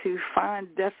trying to find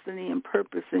destiny and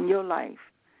purpose in your life.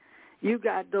 You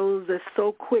got those that's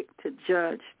so quick to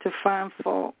judge, to find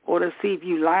fault, or to see if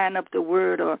you line up the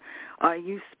word, or are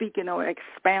you speaking or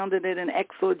expounding it in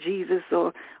exegesis,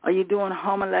 or are you doing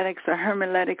homiletics or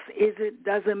hermeneutics?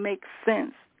 Doesn't make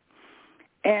sense.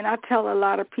 And I tell a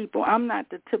lot of people, I'm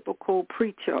not the typical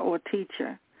preacher or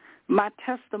teacher. My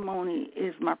testimony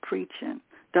is my preaching.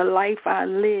 The life I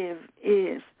live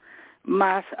is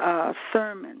my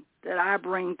sermon that I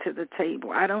bring to the table.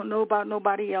 I don't know about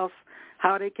nobody else,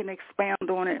 how they can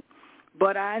expound on it,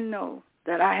 but I know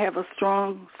that I have a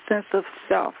strong sense of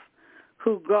self,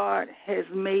 who God has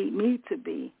made me to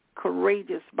be,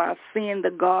 courageous by seeing the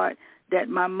God that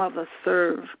my mother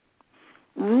served.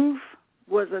 Ruth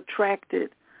was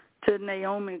attracted to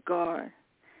Naomi God,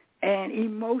 and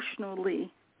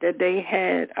emotionally that they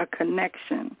had a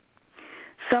connection.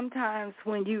 Sometimes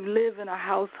when you live in a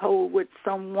household with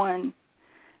someone,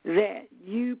 that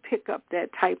you pick up that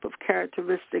type of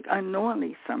characteristic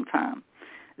unknowingly sometimes,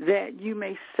 that you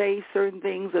may say certain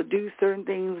things or do certain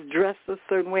things, dress a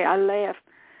certain way. I laugh.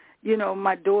 You know,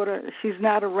 my daughter, she's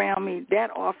not around me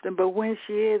that often, but when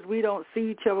she is, we don't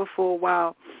see each other for a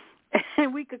while.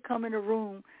 And we could come in a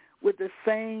room with the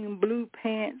same blue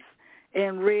pants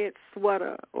and red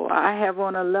sweater, or I have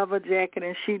on a leather jacket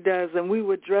and she does, and we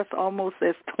would dress almost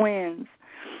as twins.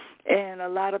 And a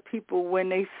lot of people, when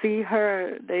they see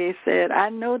her, they said, I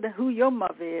know who your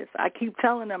mother is. I keep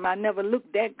telling them I never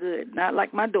look that good, not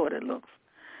like my daughter looks.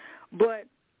 But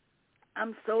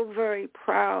I'm so very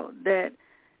proud that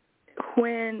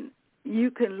when you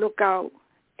can look out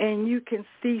and you can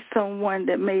see someone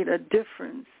that made a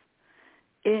difference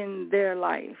in their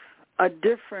life, a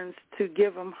difference to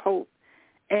give them hope.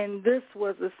 And this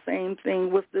was the same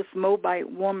thing with this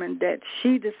Moabite woman, that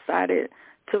she decided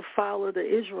to follow the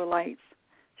Israelites.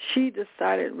 She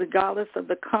decided, regardless of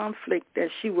the conflict that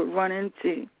she would run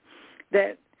into,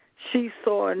 that she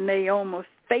saw Naomi's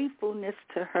faithfulness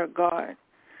to her God.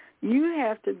 You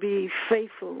have to be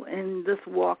faithful in this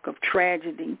walk of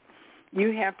tragedy.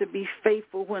 You have to be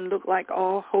faithful when it looks like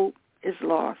all hope is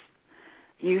lost.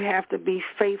 You have to be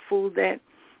faithful that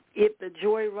if the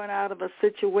joy run out of a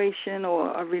situation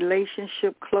or a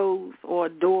relationship closed or a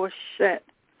door shut,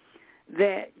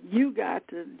 that you got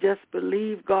to just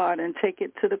believe God and take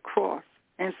it to the cross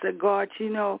and say, God, you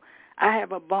know, I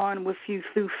have a bond with you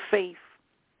through faith.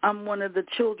 I'm one of the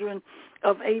children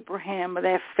of Abraham, of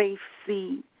that faith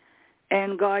seed.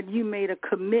 And God, you made a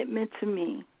commitment to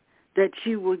me that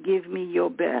you will give me your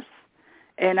best.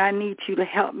 And I need you to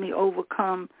help me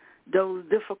overcome those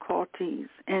difficulties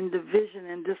and division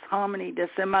and disharmony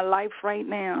that's in my life right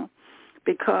now,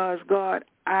 because, God,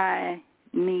 I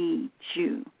need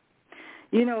you.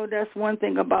 You know, that's one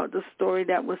thing about the story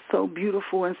that was so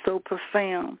beautiful and so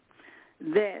profound,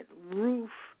 that Ruth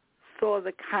saw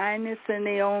the kindness in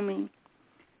Naomi.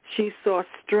 She saw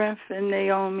strength in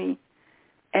Naomi.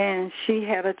 and she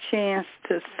had a chance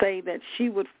to say that she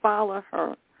would follow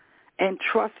her and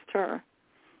trust her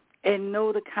and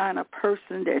know the kind of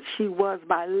person that she was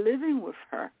by living with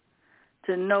her,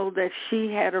 to know that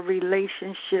she had a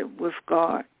relationship with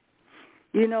God.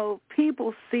 You know,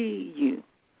 people see you.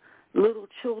 Little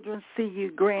children see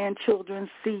you, grandchildren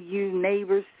see you,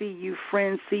 neighbors see you,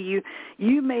 friends see you.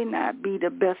 You may not be the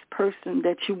best person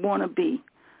that you want to be,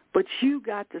 but you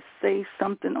got to say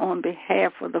something on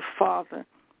behalf of the Father.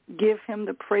 Give him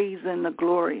the praise and the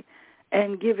glory,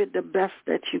 and give it the best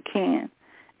that you can.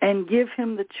 And give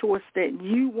him the choice that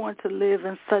you want to live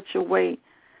in such a way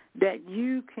that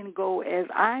you can go, as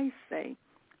I say,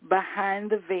 behind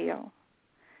the veil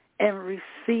and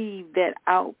receive that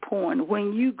outpouring.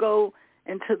 When you go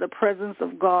into the presence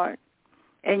of God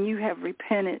and you have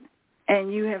repented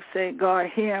and you have said, God,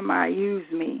 here am I, use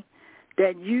me,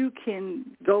 that you can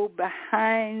go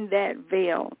behind that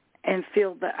veil and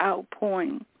feel the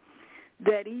outpouring,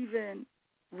 that even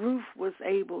Ruth was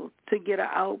able to get an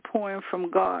outpouring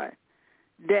from God,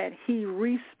 that he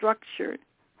restructured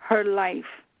her life,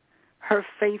 her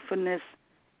faithfulness,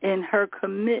 and her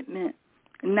commitment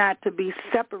not to be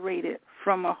separated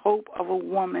from a hope of a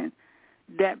woman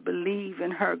that believe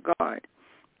in her God.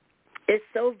 It's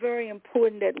so very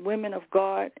important that women of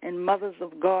God and mothers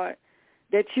of God,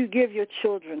 that you give your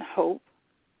children hope,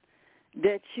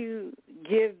 that you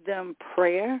give them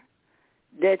prayer,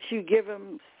 that you give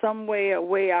them some way, a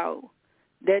way out,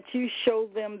 that you show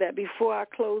them that before I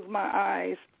close my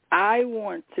eyes, I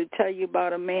want to tell you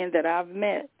about a man that I've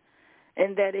met,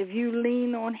 and that if you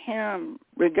lean on him,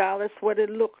 regardless what it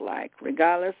look like,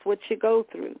 regardless what you go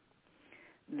through,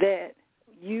 that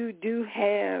you do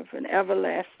have an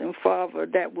everlasting Father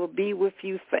that will be with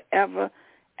you forever,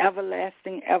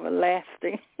 everlasting,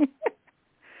 everlasting.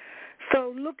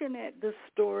 So looking at this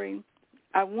story,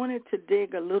 I wanted to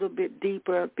dig a little bit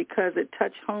deeper because it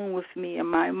touched home with me and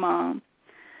my mom,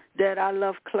 that I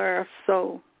love Clara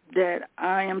so, that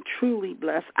I am truly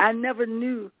blessed. I never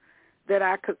knew that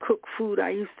I could cook food. I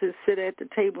used to sit at the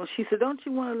table. She said, don't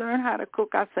you want to learn how to cook?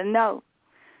 I said, no.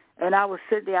 And I would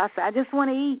sit there. I said, I just want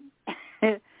to eat.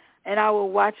 And I would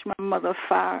watch my mother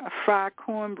fry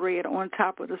cornbread on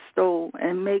top of the stove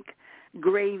and make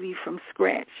gravy from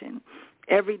scratch. And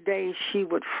every day she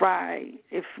would fry.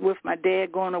 If with my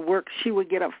dad going to work, she would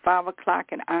get up 5 o'clock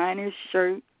and iron his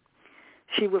shirt.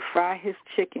 She would fry his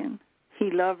chicken. He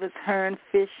loved his herring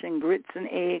fish and grits and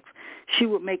eggs. She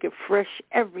would make it fresh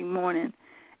every morning.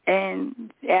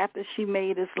 And after she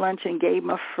made his lunch and gave him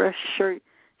a fresh shirt,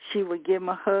 she would give him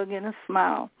a hug and a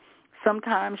smile.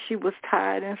 Sometimes she was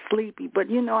tired and sleepy. But,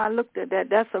 you know, I looked at that.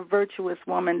 That's a virtuous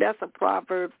woman. That's a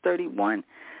Proverbs 31,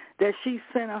 that she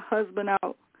sent her husband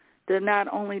out to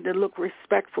not only to look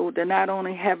respectful, to not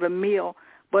only have a meal,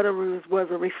 but it was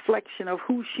a reflection of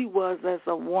who she was as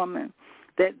a woman,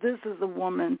 that this is a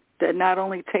woman that not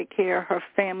only take care of her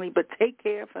family, but take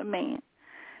care of her man.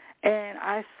 And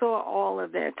I saw all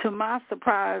of that. To my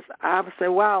surprise, I would say,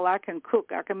 wow, I can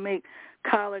cook. I can make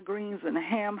collard greens and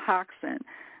ham hocks, and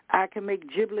I can make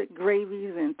giblet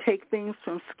gravies and take things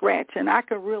from scratch. And I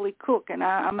can really cook. And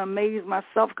I'm amazed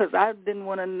myself because I didn't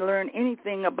want to learn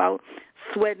anything about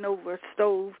sweating over a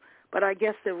stove. But I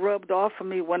guess it rubbed off of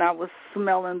me when I was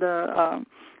smelling the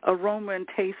aroma and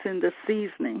tasting the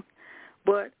seasoning.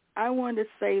 But I wanted to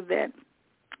say that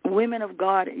women of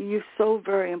God, you're so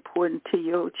very important to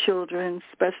your children,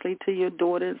 especially to your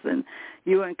daughters, and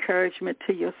your encouragement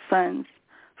to your sons.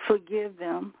 Forgive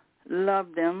them, love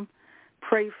them,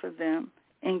 pray for them,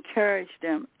 encourage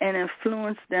them, and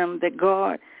influence them that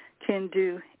God can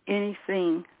do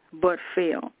anything but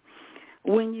fail.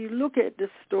 When you look at this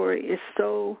story, it's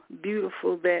so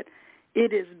beautiful that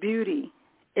it is beauty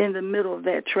in the middle of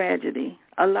that tragedy.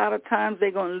 A lot of times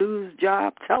they're going to lose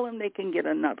job. Tell them they can get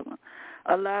another one.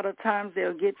 A lot of times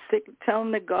they'll get sick. Tell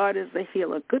them that God is a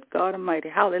healer. Good God Almighty.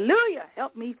 Hallelujah.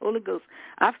 Help me, Holy Ghost.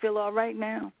 I feel all right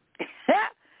now.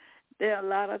 There are a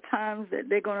lot of times that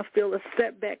they're going to feel a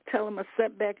setback. Tell them a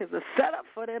setback is a setup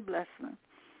for their blessing.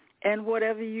 And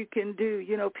whatever you can do,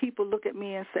 you know, people look at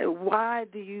me and say, why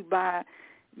do you buy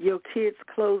your kids'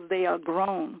 clothes? They are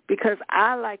grown. Because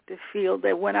I like to feel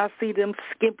that when I see them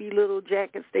skimpy little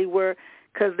jackets they wear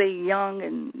because they're young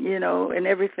and, you know, and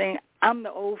everything, I'm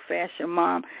the old-fashioned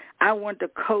mom. I want the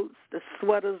coats, the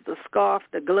sweaters, the scarf,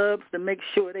 the gloves to make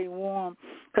sure they're warm.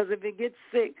 Because if it gets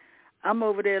sick, I'm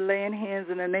over there laying hands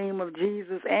in the name of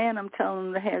Jesus, and I'm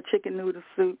telling them to have chicken noodle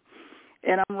soup,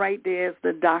 and I'm right there as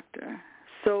the doctor.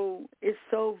 So it's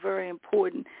so very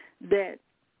important that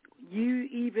you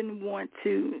even want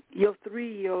to, your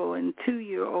 3-year-old and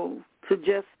 2-year-old, to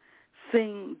just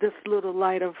sing This Little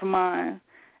Light of Mine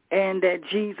and that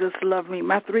Jesus loved me.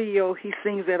 My 3-year-old, he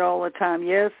sings it all the time.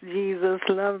 Yes, Jesus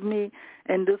loved me,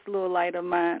 and this little light of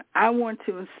mine. I want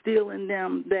to instill in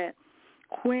them that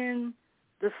when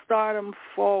the stardom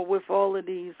fall with all of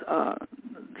these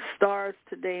stars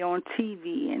today on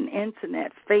TV and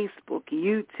Internet, Facebook,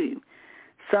 YouTube,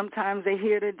 sometimes they're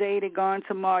here today, they're gone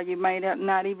tomorrow. You might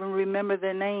not even remember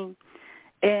their name.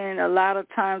 And a lot of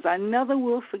times I never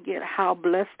will forget how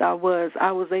blessed I was.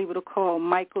 I was able to call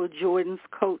Michael Jordan's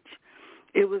coach.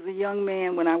 It was a young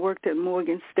man when I worked at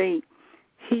Morgan State.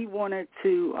 He wanted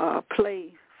to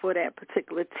play for that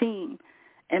particular team.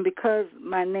 And because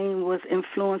my name was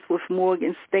influenced with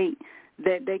Morgan State,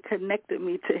 that they connected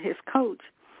me to his coach.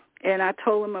 And I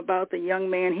told him about the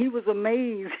young man. He was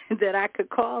amazed that I could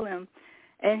call him.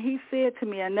 And he said to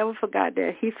me, I never forgot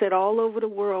that, he said all over the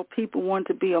world people want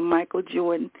to be a Michael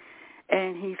Jordan.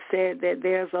 And he said that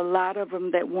there's a lot of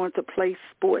them that want to play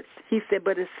sports. He said,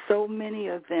 but it's so many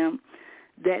of them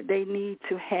that they need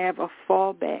to have a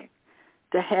fallback,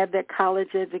 to have that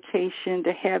college education,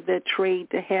 to have that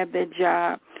trade, to have that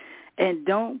job, and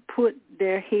don't put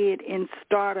their head in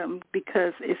stardom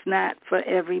because it's not for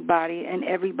everybody and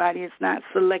everybody is not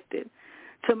selected.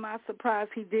 To my surprise,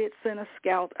 he did send a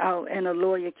scout out, and a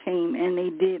lawyer came, and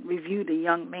they did review the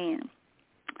young man.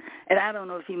 And I don't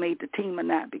know if he made the team or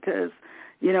not because,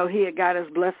 you know, he had got his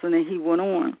blessing and he went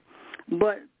on.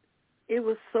 But it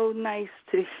was so nice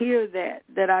to hear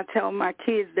that I tell my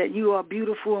kids that you are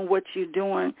beautiful in what you're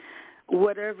doing,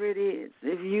 whatever it is.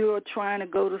 If you are trying to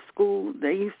go to school,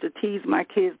 they used to tease my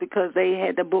kids because they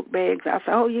had the book bags. I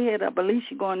said, oh, you had up, at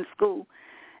least you're going to school.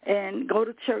 And go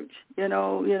to church, you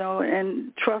know,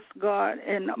 and trust God.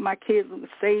 And my kids were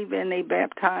saved and they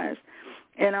baptized.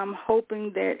 And I'm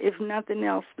hoping that, if nothing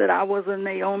else, that I was a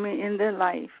Naomi in their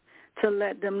life to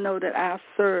let them know that I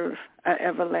serve an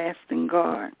everlasting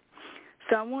God.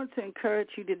 So I want to encourage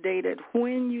you today that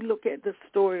when you look at the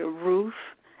story of Ruth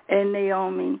and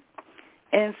Naomi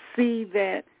and see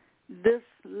that this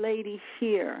lady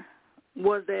here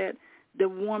was that the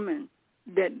woman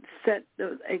that set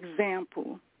the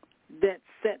example, that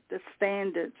set the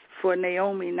standards for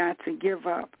Naomi not to give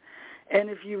up. And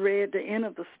if you read the end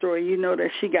of the story, you know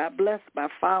that she got blessed by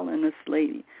following this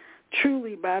lady.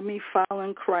 Truly, by me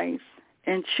following Christ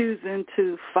and choosing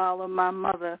to follow my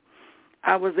mother,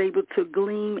 I was able to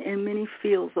glean in many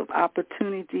fields of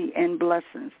opportunity and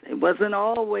blessings. It wasn't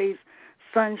always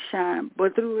sunshine,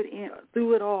 but through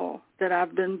it all that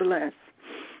I've been blessed.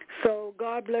 So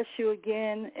God bless you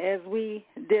again as we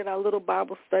did our little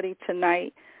Bible study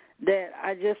tonight. That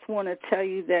I just want to tell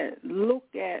you that look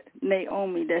at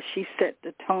Naomi, that she set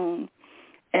the tone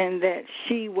and that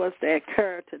she was that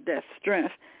character, that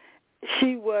strength.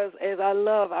 She was, as I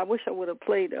wish I would have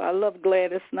played, I love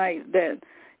Gladys Knight, that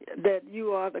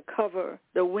you are the cover,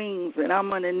 the wings, and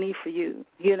I'm underneath for you.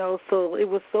 You know, so it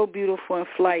was so beautiful in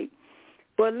flight.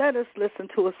 But let us listen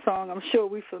to a song I'm sure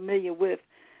we're familiar with,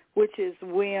 which is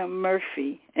William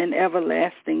Murphy and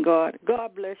Everlasting God.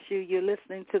 God bless you. You're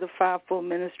listening to the Fivefold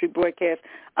Ministry broadcast.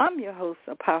 I'm your host,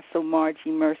 Apostle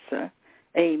Margie Mercer.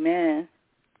 Amen.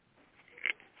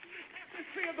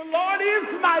 The Lord is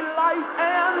my light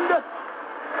and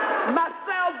my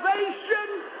salvation.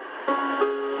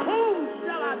 Whom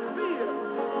shall I fear?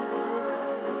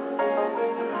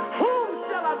 Whom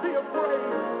shall I be afraid?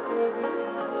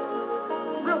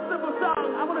 Real simple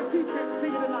song. I want to teach it to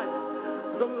you tonight.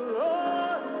 The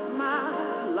Lord is my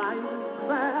light and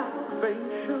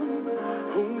salvation.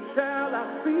 Whom shall I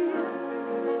fear?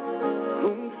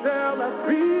 Whom shall I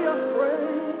be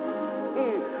afraid?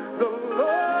 The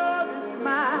Lord is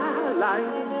my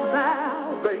light and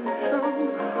salvation.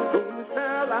 Whom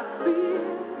shall I fear?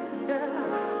 Yeah.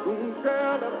 Whom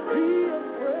shall I be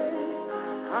afraid?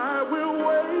 I will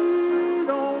wait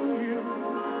on you.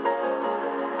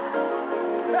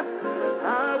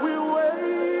 I will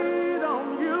wait on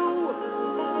you.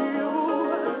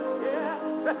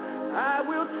 I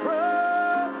will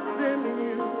trust in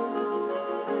you.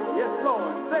 Yes,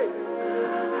 Lord. Say,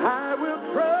 I will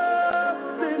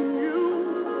trust in you.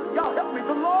 Y'all help me.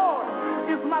 The Lord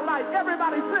is my light.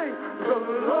 Everybody sing. The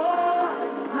Lord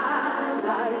is my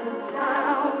light and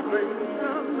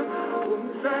salvation. Whom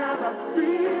shall I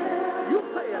fear? You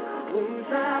say it. Whom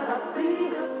shall I be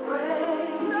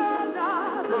afraid? No.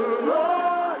 The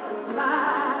Lord is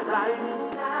my light and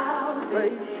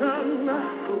salvation.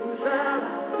 Whom shall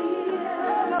I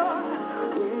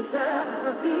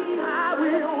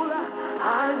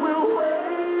I will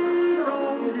wait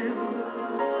on you.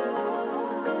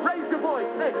 Raise your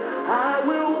voice, say, I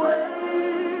will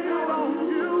wait on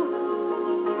you.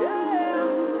 Yeah,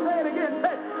 say it again,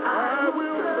 say, I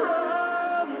will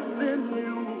trust in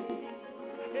you.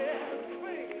 Yeah.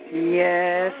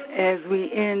 as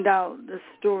we end out the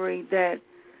story, that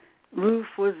Ruth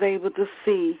was able to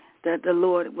see that the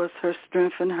Lord was her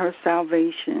strength and her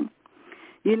salvation.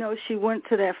 You know, she went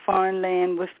to that foreign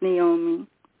land with Naomi.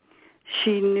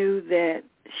 She knew that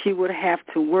she would have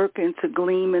to work and to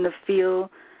glean in the field,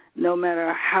 no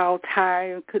matter how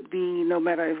tired it could be, no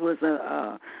matter if it was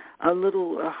a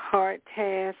hard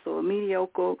task or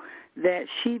mediocre, that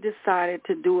she decided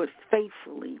to do it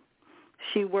faithfully.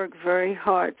 She worked very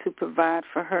hard to provide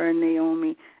for her and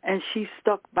Naomi, and she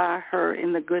stuck by her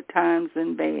in the good times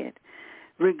and bad.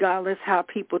 Regardless how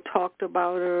people talked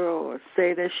about her or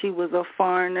say that she was a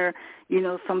foreigner, you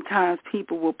know, sometimes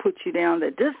people will put you down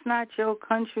that this is not your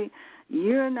country.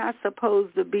 You're not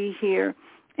supposed to be here.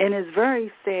 And it's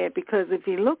very sad because if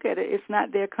you look at it, it's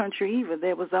not their country either.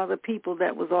 There was other people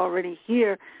that was already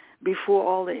here before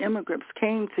all the immigrants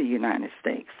came to the United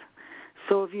States.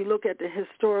 So if you look at the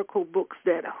historical books,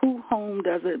 that who home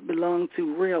does it belong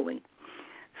to really?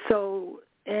 So,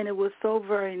 and it was so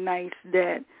very nice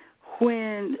that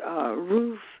when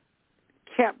Ruth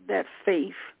kept that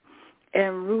faith,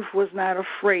 and Ruth was not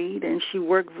afraid, and she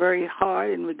worked very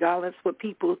hard, and regardless what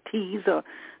people tease or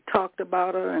talked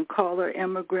about her and called her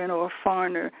immigrant or a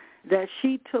foreigner, that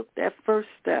she took that first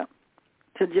step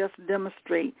to just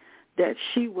demonstrate that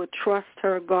she would trust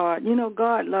her God. You know,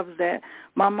 God loves that.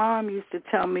 My mom used to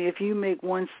tell me, if you make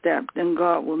one step, then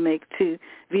God will make two.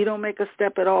 If you don't make a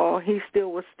step at all, he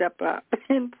still will step up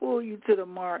and pull you to the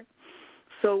mark.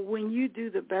 So when you do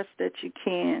the best that you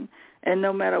can, and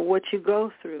no matter what you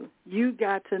go through, you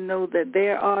got to know that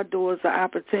there are doors of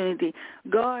opportunity.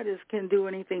 God can do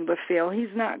anything but fail.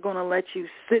 He's not going to let you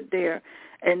sit there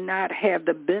and not have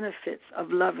the benefits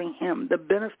of loving him, the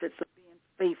benefits of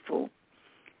being faithful,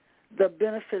 the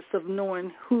benefits of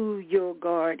knowing who your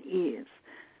God is.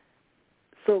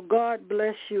 So God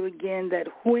bless you again, that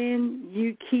when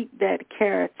you keep that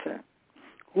character,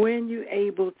 when you're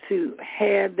able to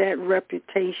have that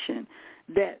reputation,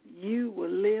 that you will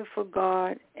live for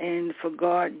God and for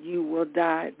God you will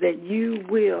die, that you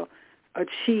will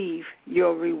achieve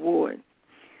your reward.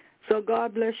 So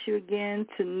God bless you again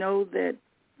to know that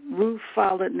Ruth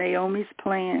followed Naomi's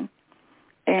plan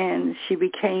and she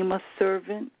became a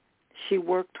servant. She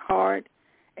worked hard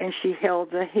and she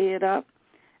held her head up,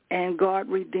 and God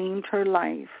redeemed her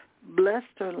life, blessed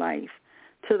her life,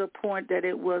 to the point that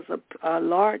it was a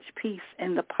large piece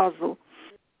in the puzzle,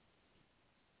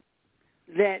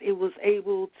 that it was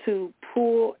able to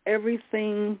pull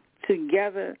everything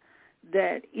together,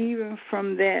 that even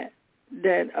from that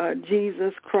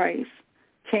Jesus Christ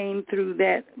came through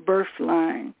that birth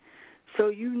line. So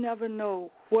you never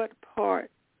know what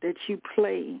part that you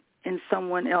play in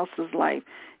someone else's life.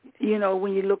 You know,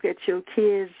 when you look at your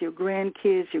kids, your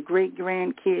grandkids, your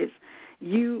great-grandkids,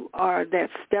 you are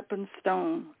that stepping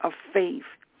stone of faith.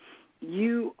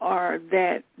 You are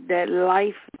that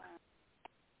life.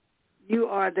 You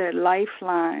are that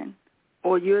lifeline,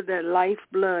 or you're that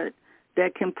lifeblood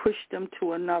that can push them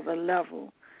to another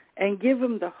level and give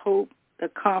them the hope, the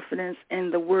confidence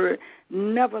in the word.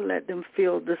 Never let them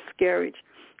feel discouraged,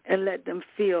 and let them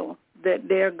feel that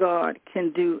their God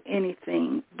can do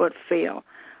anything but fail.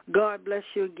 God bless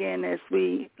you again as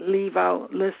we leave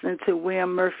out listening to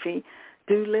William Murphy.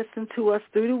 Do listen to us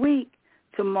through the week.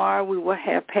 Tomorrow we will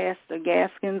have Pastor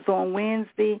Gaskins on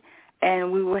Wednesday,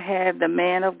 and we will have the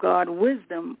Man of God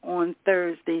Wisdom on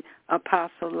Thursday,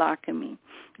 Apostle Lockamy.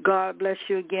 God bless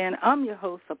you again. I'm your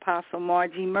host, Apostle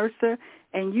Margie Mercer,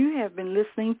 and you have been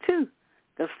listening to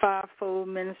the Fivefold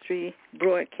Ministry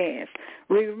broadcast.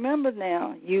 Remember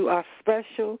now, you are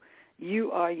special,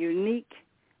 you are unique,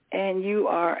 and you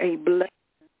are a blessing.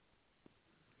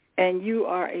 And you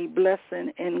are a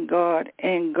blessing in God,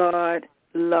 and God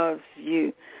loves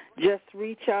you. Just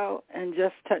reach out and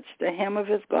just touch the hem of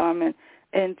his garment,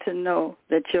 and to know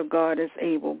that your God is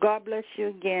able. God bless you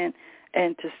again,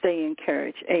 and to stay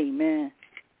encouraged. Amen.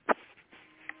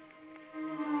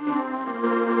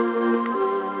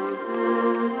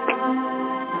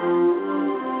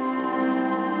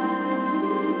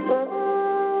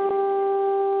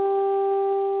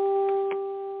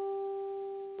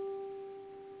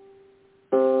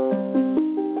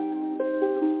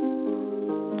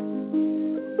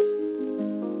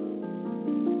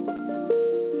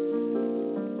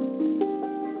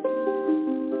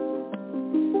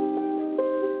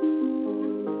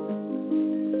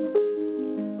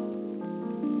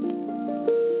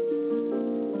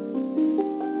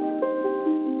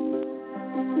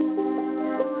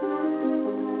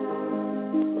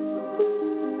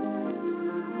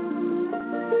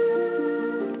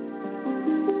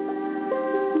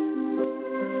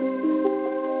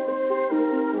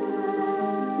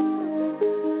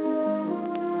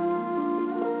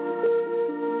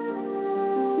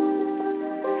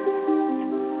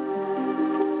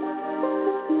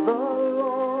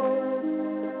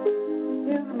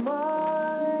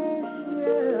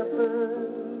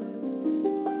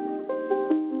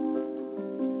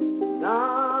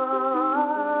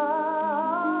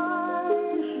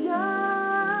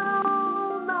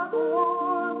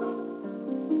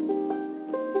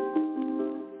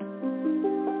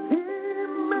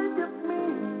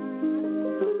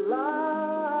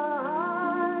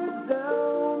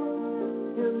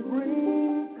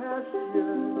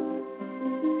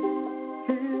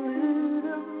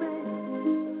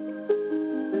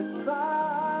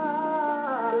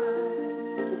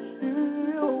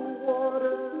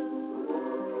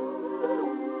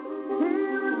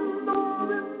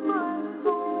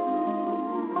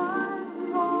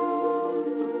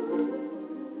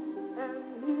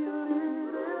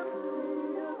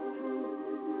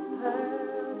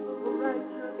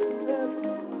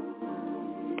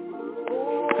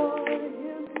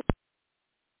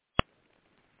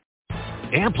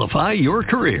 Amplify your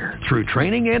career through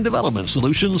training and development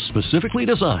solutions specifically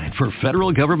designed for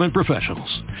federal government professionals.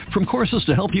 From courses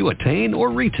to help you attain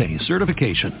or retain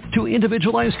certification, to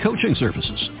individualized coaching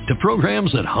services, to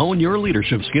programs that hone your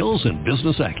leadership skills and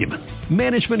business acumen,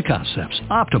 Management Concepts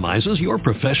optimizes your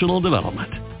professional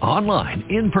development. Online,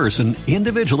 in person,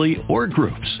 individually, or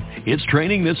groups, it's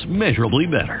training that's measurably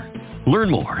better. Learn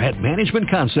more at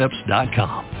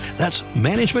managementconcepts.com. That's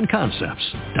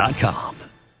managementconcepts.com.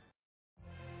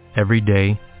 Every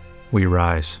day, we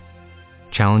rise,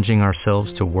 challenging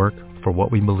ourselves to work for what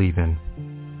we believe in.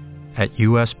 At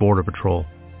U.S. Border Patrol,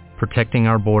 protecting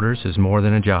our borders is more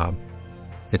than a job.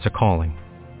 It's a calling.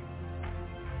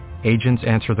 Agents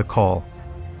answer the call,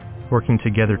 working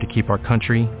together to keep our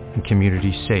country and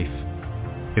communities safe.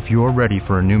 If you are ready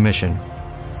for a new mission,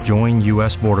 join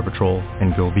U.S. Border Patrol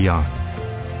and go beyond.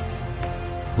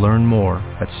 Learn more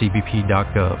at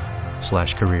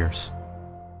cbp.gov/careers.